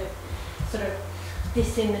going to sort of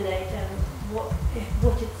disseminate and what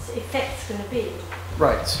its effect's going to be.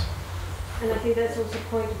 Right. And I think that's also a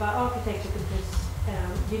point about architecture, because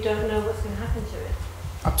you don't know what's going to happen to it.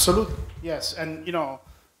 Absolutely. Yes. And,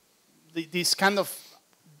 this kind of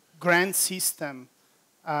grand system,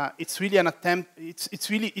 it's really an attempt,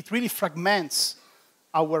 it really fragments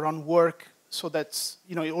our own work so that,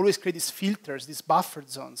 it always creates these filters, these buffer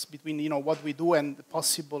zones between, what we do and the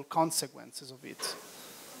possible consequences of it.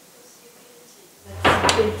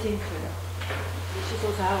 That's built into it, which is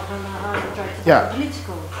also how you try to Yeah.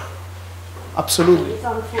 political. Absolutely. It's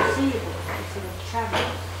unforeseeable, it's sort of travel.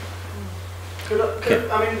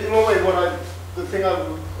 I mean, in one way, the thing I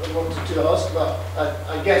wanted to ask about,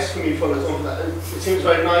 I guess for me follows on from that. It seems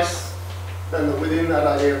very nice then that within that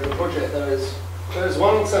idea of the project there is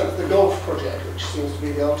one sense, the golf project, which seems to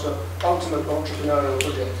be the ultimate entrepreneurial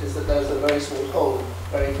project, is that there's a very small hole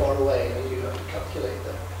very far away and you have to calculate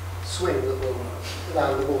the swing that will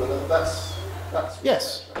land the ball. And that's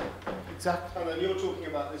Yes, exactly. And then you're talking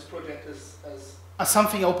about this project As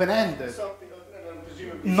something open-ended, something, and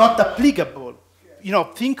presumably not applicable.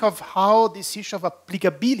 Think of how this issue of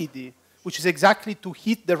applicability, which is exactly to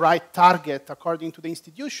hit the right target according to the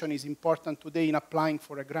institution, is important today in applying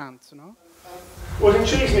for a grant. What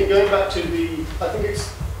intrigues me, going back to I think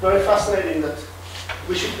it's very fascinating that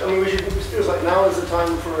it feels like now is the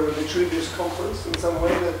time for a Vitruvius conference in some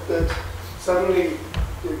way, that suddenly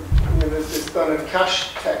there's this kind of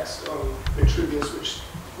cache text on Vitruvius,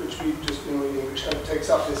 which we've just been reading, which kind of takes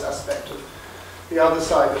up this aspect of the other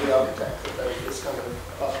side of the architect, that there is this kind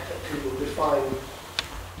of architect who will define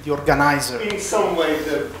The organizer. in some way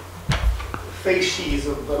the facies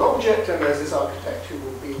of an object, and there's this architect who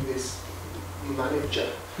will be this manager.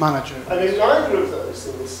 And in neither of those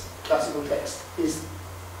in this classical text is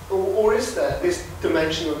there this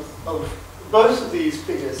dimension of both of these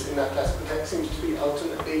figures in that classical text seems to be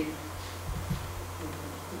ultimately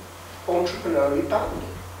entrepreneurially bounded,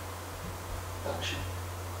 actually.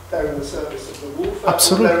 They're in the service of the warfare.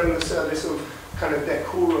 Absolutely. They're in the service of kind of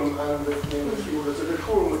decorum and the field of the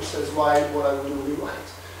decorum, which says what I will do will be right.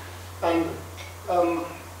 And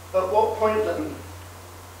at what point then,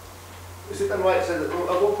 is it then right to say that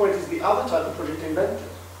at what point is the other type of project invented?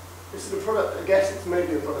 Is it a product, I guess it's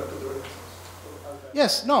maybe a product of the Renaissance.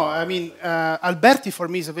 Yes, no, I mean, Alberti for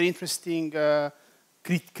me is a very interesting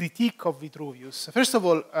critique of Vitruvius. First of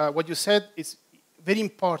all, what you said is very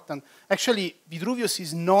important. Actually, Vitruvius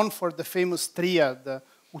is known for the famous triad,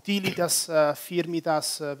 utilitas,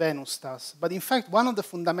 firmitas, venustas. But in fact, one of the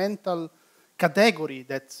fundamental categories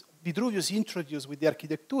that Vitruvius introduced with the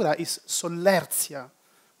Architectura is solerzia,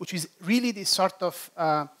 which is really this sort of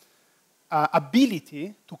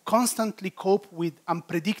ability to constantly cope with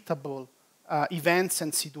unpredictable events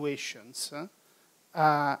and situations.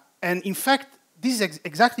 And in fact, this is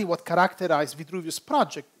exactly what characterized Vitruvius'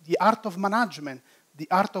 project, the art of management, the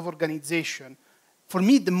art of organization. For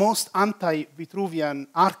me, the most anti-Vitruvian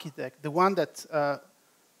architect, the one that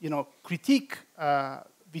critique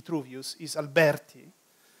Vitruvius, is Alberti.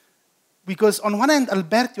 Because on one hand,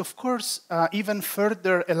 Alberti, of course, even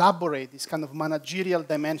further elaborate this kind of managerial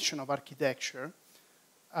dimension of architecture.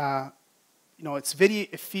 It's very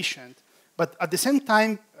efficient. But at the same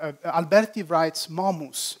time, Alberti writes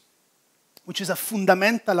Momus, which is a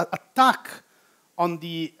fundamental attack on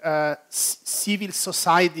the civil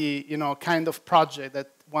society, kind of project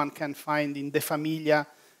that one can find in De Familia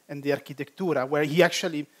and the Architectura, where he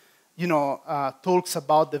actually, talks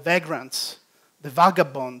about the vagrants, the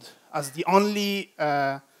vagabond, as the only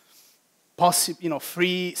the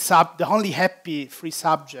only happy free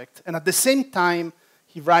subject. And at the same time,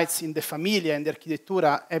 he writes in De Familia and the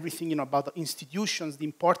Architectura everything about the institutions, the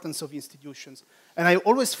importance of institutions. And I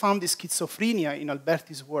always found this schizophrenia in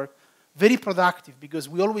Alberti's work very productive because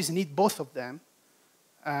we always need both of them.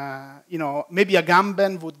 You know, maybe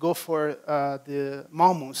Agamben would go for the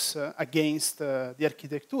Momus against the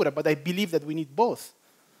Architektura, but I believe that we need both.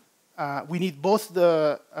 We need both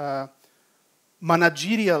the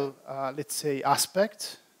managerial, let's say,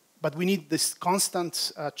 aspect, but we need this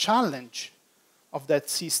constant challenge of that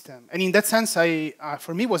system. And in that sense,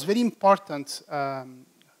 for me, it was very important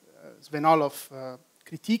Sven-Olov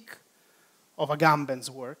critique of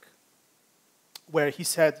Agamben's work, where he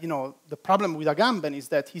said, you know, the problem with Agamben is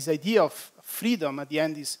that his idea of freedom at the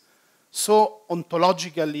end is so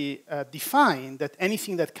ontologically defined that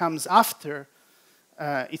anything that comes after,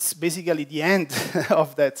 it's basically the end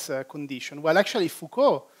of that condition. Well, actually,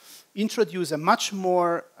 Foucault introduced a much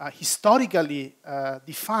more historically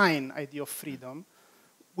defined idea of freedom,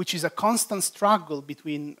 which is a constant struggle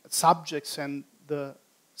between subjects and the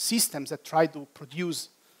systems that try to produce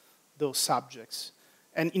those subjects.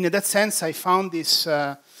 And in that sense, I found this,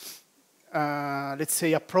 let's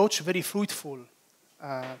say, approach very fruitful.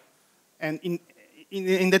 And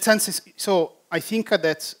in that sense, so I think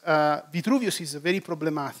that Vitruvius is very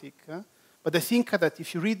problematic, but I think that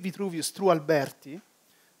if you read Vitruvius through Alberti, it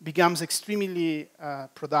becomes extremely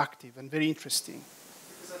productive and very interesting.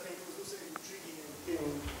 Because I think it was also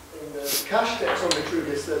intriguing in the cash text on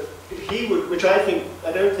Vitruvius that he would, which I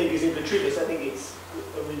don't think is in Vitruvius, I think it's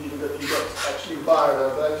a reading that you got actually by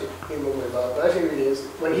Alberti, in one way by Alberti really is,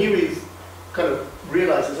 when he reads, kind of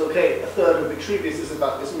realizes, okay, a third of Vitruvius is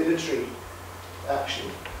about this military action,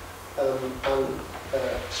 and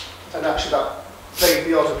actually about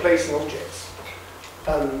the art of placing objects.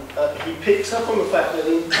 And he picks up on the fact that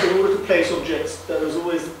in order to place objects, there is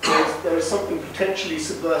something potentially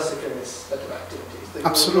subversive in this set of activities.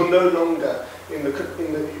 That you're no longer in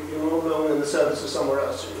the service of someone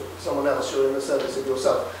else. You're in the service of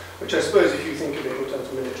yourself. Which I suppose, if you think of it in terms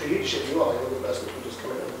of military leadership, you are. You're the person who can just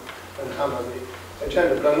come in and hammer the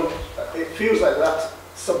agenda. But it feels like that.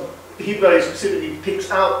 He very specifically picks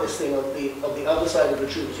out this thing of the other side of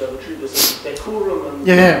Vitruvius. You have Vitruvius as decorum and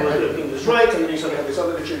looking just right, and then you suddenly have this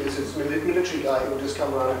other Vitruvius, this military guy who will just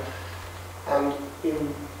come around. And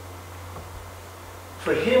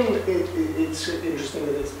for him, it's interesting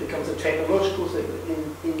that it becomes a technological thing.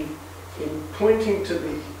 In pointing to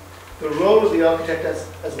the role of the architect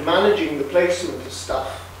as managing the placement of stuff,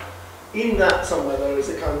 in that somewhere there is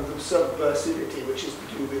a kind of subversivity which is to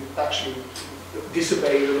do with actually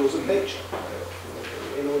disobeying the laws of nature.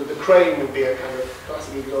 In order, the crane would be a kind of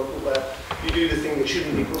classic example where you do the thing that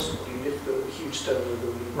shouldn't be possible. You lift the huge stone with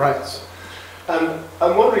the Right. And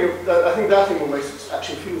I'm wondering, I think that thing almost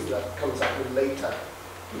actually feels that comes out later.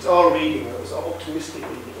 It's our reading, it's our optimistic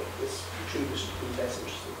reading of this Vitruvius would be less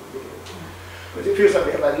interesting than reading. But it feels like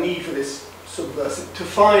we have a need for this subversive, to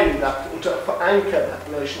find that, or to anchor that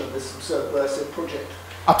notion of this subversive project.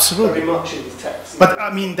 Absolutely. Very much in his text. But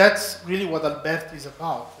I mean, that's really what Alberti is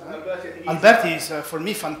about. Alberti is, for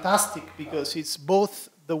me, fantastic because it's both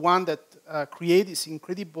the one that creates this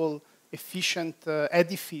incredible, efficient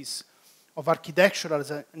edifice of architecture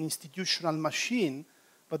as an institutional machine,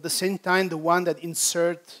 but at the same time, the one that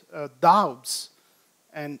inserts doubts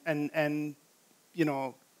and you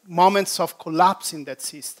know, moments of collapse in that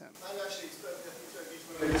system. And actually, it's very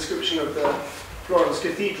beautiful in the description of the Florence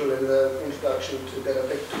Cathedral in the introduction to Della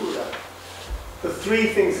Vettura. The three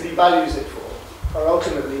things that he values it for are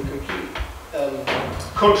ultimately complete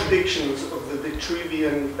contradictions of the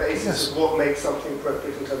Vitruvian basis of what makes something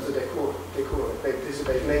appropriate in terms of decorum. It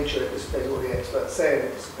disobeys nature, it disobeys what the experts say, and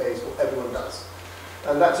it disobeys what everyone does.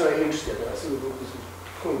 And that's very interesting, and that's the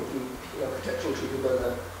point in the architectural truth of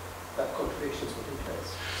whether that contradiction is put in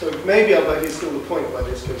place. So maybe Alberti is still the point why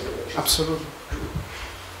this goes in. Absolutely.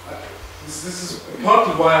 This is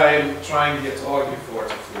partly why I'm trying yet to argue for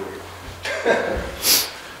it.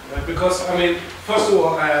 Because, I mean, first of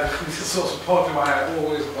all, this is also partly why I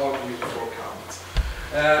always argue for Kant.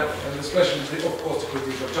 And especially, of course, the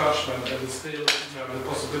critique of judgment and still, the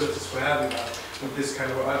possibilities for having that with this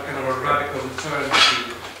kind of a radical return to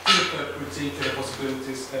the critique and the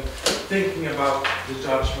possibilities and thinking about the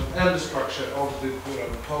judgment and the structure of the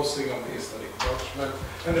posing of the aesthetic judgment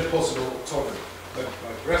and the possible autonomy.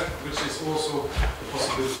 Which is also the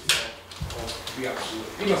possibility of the absolute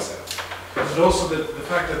innocent. But also the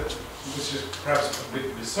fact that, which is perhaps a bit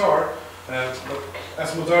bizarre, but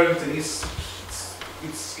as modernity is,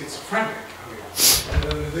 it's schizophrenic. I mean,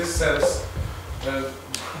 and in this sense,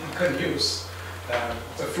 you can use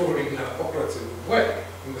the Florian in an operative way,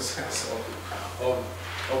 in the sense of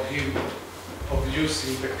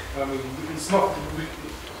using the. I mean, it's not. We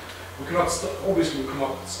cannot stop. Obviously, we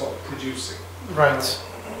cannot stop producing. Right.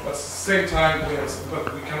 But at the same time,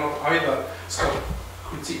 but we cannot either stop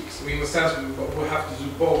critiques. In a sense, we have to do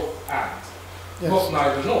both and, not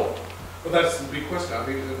neither nor. But that's the big question. I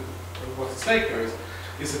mean, what's at stake here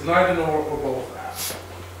is it neither nor or both and?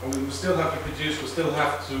 I mean, we still have to produce, we still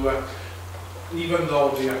have to, even though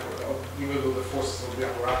the forces of the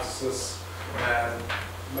apparatuses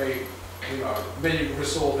may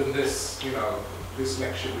result in this, this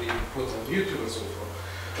lecture being put on YouTube and so forth.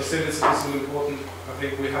 But still, it's important. I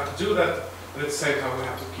think we have to do that, but at the same time, we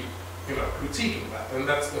have to keep, critiquing that, and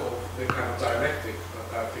that's the kind of dialectic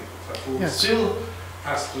that I think Tafur still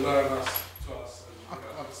has to learn to us,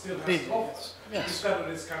 and still has to offer. Instead of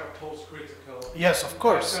this kind of post-critical, yes, of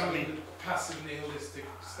course, I mean, passive nihilistic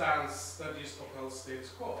stance that just upheld status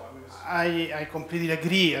quo. I completely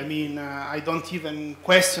agree. I mean, I don't even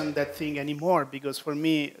question that thing anymore, because for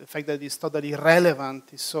me, the fact that it's totally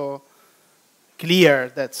irrelevant is so clear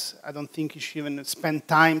that I don't think you should even spend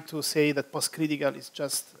time to say that post-critical is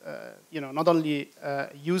just, not only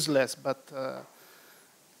useless, but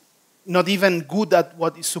not even good at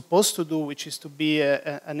what it's supposed to do, which is to be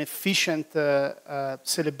an efficient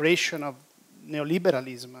celebration of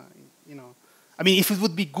neoliberalism. I mean, if it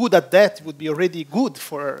would be good at that, it would be already good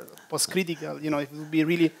for post-critical. It would be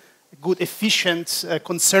really good, efficient,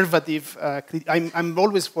 conservative. I'm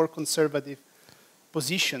always for conservative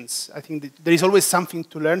positions. I think that there is always something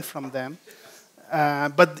to learn from them.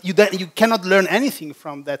 But you cannot learn anything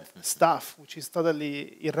from that stuff, which is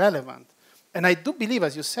totally irrelevant. And I do believe,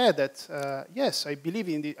 as you said, that, yes, I believe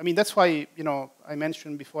in the... I mean, that's why, I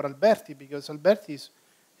mentioned before Alberti, because Alberti is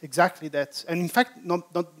exactly that. And in fact,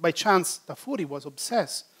 not by chance, Tafuri was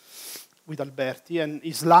obsessed with Alberti. And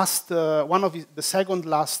his last, the second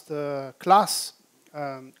last class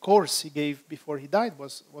course he gave before he died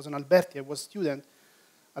was on Alberti. I was a student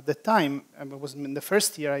at the time. I was in the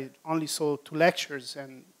first year. I only saw 2 lectures.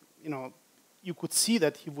 And, you could see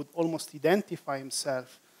that he would almost identify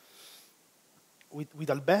himself with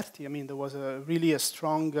Alberti. I mean, there was really a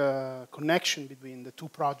strong connection between the 2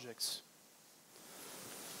 projects.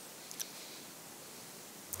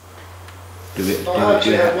 I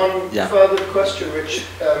actually have one further question, which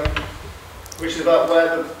is about where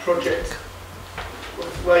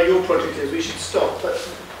your project is. We should stop. But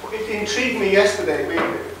it intrigued me yesterday.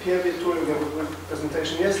 Pier Vittorio gave a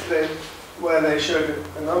presentation yesterday where they showed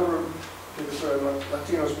a number of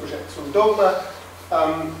Latinos projects from Dogma.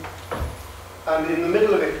 And in the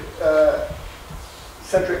middle of it,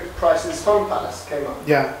 Cedric Price's Fun Palace came up.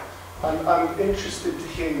 Yeah. And I'm interested to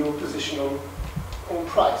hear your position on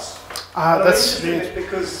Price. That's I'm interested in it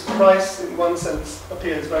because Price, in one sense,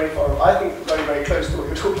 appears very far away. I think very, very close to what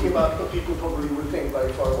you're talking about, but people probably would think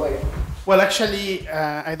very far away. Well, actually,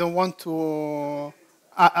 I don't want to...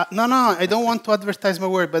 I don't want to advertise my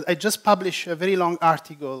work, but I just published a very long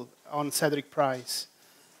article on Cedric Price,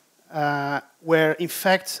 where, in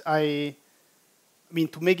fact, I mean,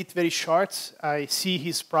 to make it very short, I see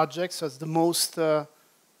his projects as the most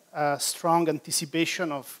strong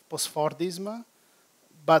anticipation of post-Fordism,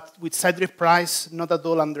 but with Cedric Price not at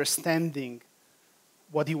all understanding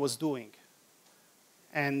what he was doing.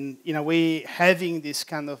 And in a way, having this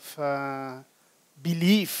kind of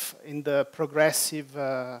belief in the progressive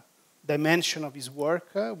dimension of his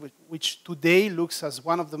work, which today looks as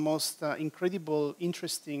one of the most incredible,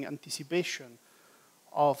 interesting anticipation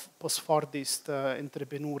of post-Fordist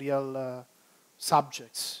entrepreneurial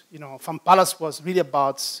subjects. Fun Palace was really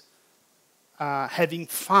about having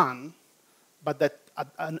fun, but that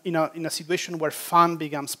in a situation where fun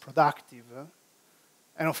becomes productive.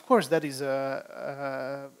 And of course, that is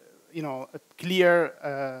a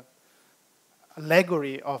clear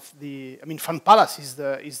allegory of the. I mean, Fun Palace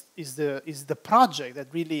is the project that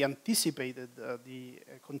really anticipated the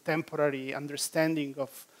contemporary understanding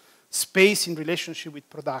of space in relationship with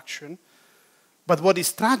production. But what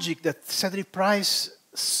is tragic that Cedric Price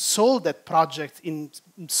sold that project in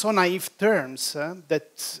so naive terms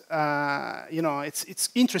that it's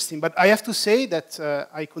interesting. But I have to say that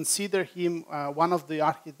I consider him one of the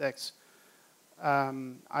architects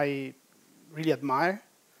I really admire.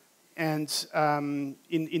 And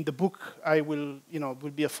in the book, I will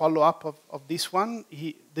be a follow-up of this one.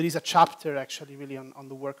 There is a chapter actually really on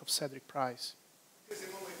the work of Cedric Price.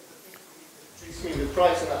 Intrigues me with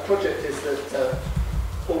Price and that project is that,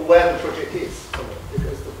 or where the project is,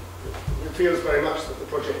 because it feels very much that the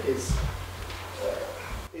project is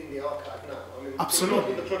in the archive now. I mean,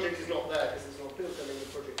 absolutely. The project is not there because it's not built. I mean, the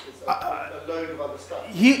project is a load of other stuff.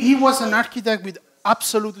 He was an architect with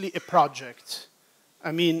absolutely a project.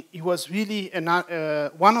 I mean, he was really and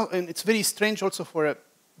it's very strange also for a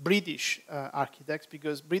British architects,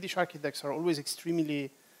 because British architects are always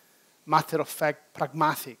extremely matter-of-fact,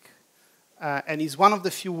 pragmatic. And is one of the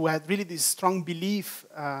few who had really this strong belief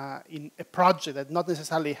in a project that not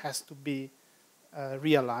necessarily has to be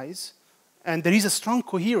realized. And there is a strong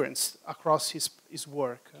coherence across his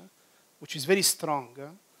work, which is very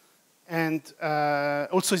strong. And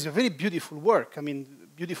also it's a very beautiful work. I mean,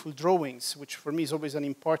 beautiful drawings, which for me is always an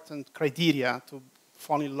important criteria to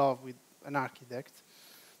fall in love with an architect.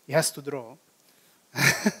 He has to draw.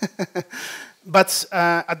 But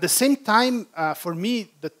at the same time, for me,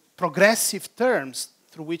 the progressive terms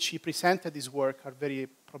through which he presented his work are very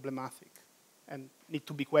problematic and need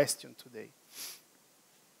to be questioned today.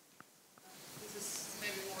 This is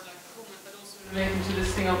maybe more like a comment, but also relating to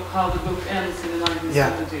this thing of how the book ends in the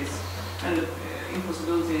 1970s and the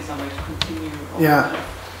impossibility in some way to continue on that.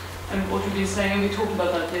 And what you've been saying, and we talked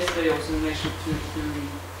about that yesterday also in relation to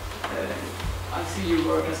I see your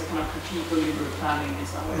work as a kind of critique of liberal planning in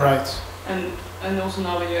some way. Right. And also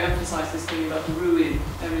now when you emphasize this thing about the ruin,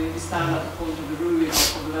 I mean, we stand at the point of the ruin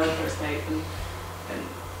of the welfare state,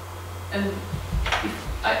 and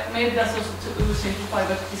if maybe that's also to oversimplify,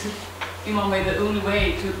 but is it in one way the only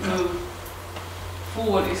way to move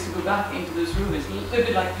forward is to go back into those ruins, a little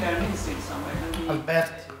bit like pyramids in some way?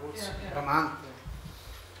 Alberti, also, Bramante.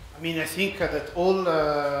 I mean, I think that all,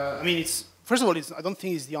 I mean, it's, first of all, I don't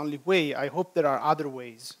think it's the only way. I hope there are other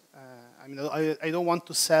ways. I mean, I don't want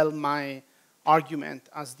to sell my argument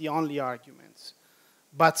as the only argument.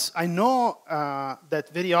 But I know that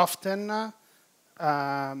very often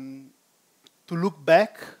to look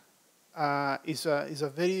back is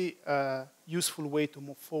a very useful way to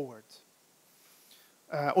move forward.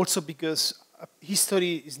 Also because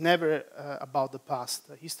history is never about the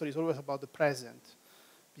past. History is always about the present,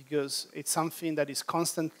 because it's something that is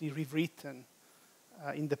constantly rewritten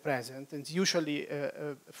in the present, and it's usually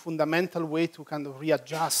a fundamental way to kind of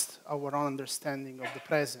readjust our own understanding of the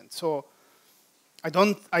present. So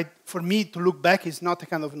for me, to look back is not a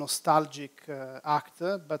kind of nostalgic act,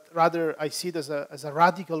 but rather I see it as a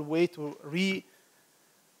radical way to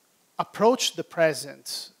approach the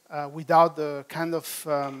present without the kind of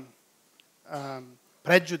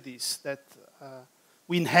prejudice that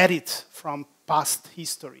we inherit from past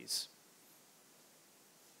histories.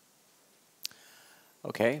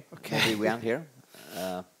 Okay. Maybe we end here.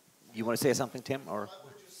 You want to say something, Tim? Or? I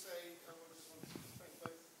would just say, I would just want to thank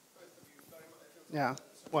both of you very much. Yeah,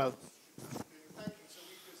 well. Thank you. So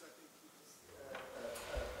we just, I think, a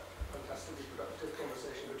fantastically productive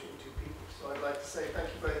conversation between two people. So I'd like to say thank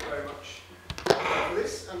you very, very much for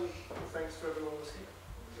this, and thanks to everyone who's here.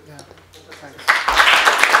 Yeah, Fantastic. thanks.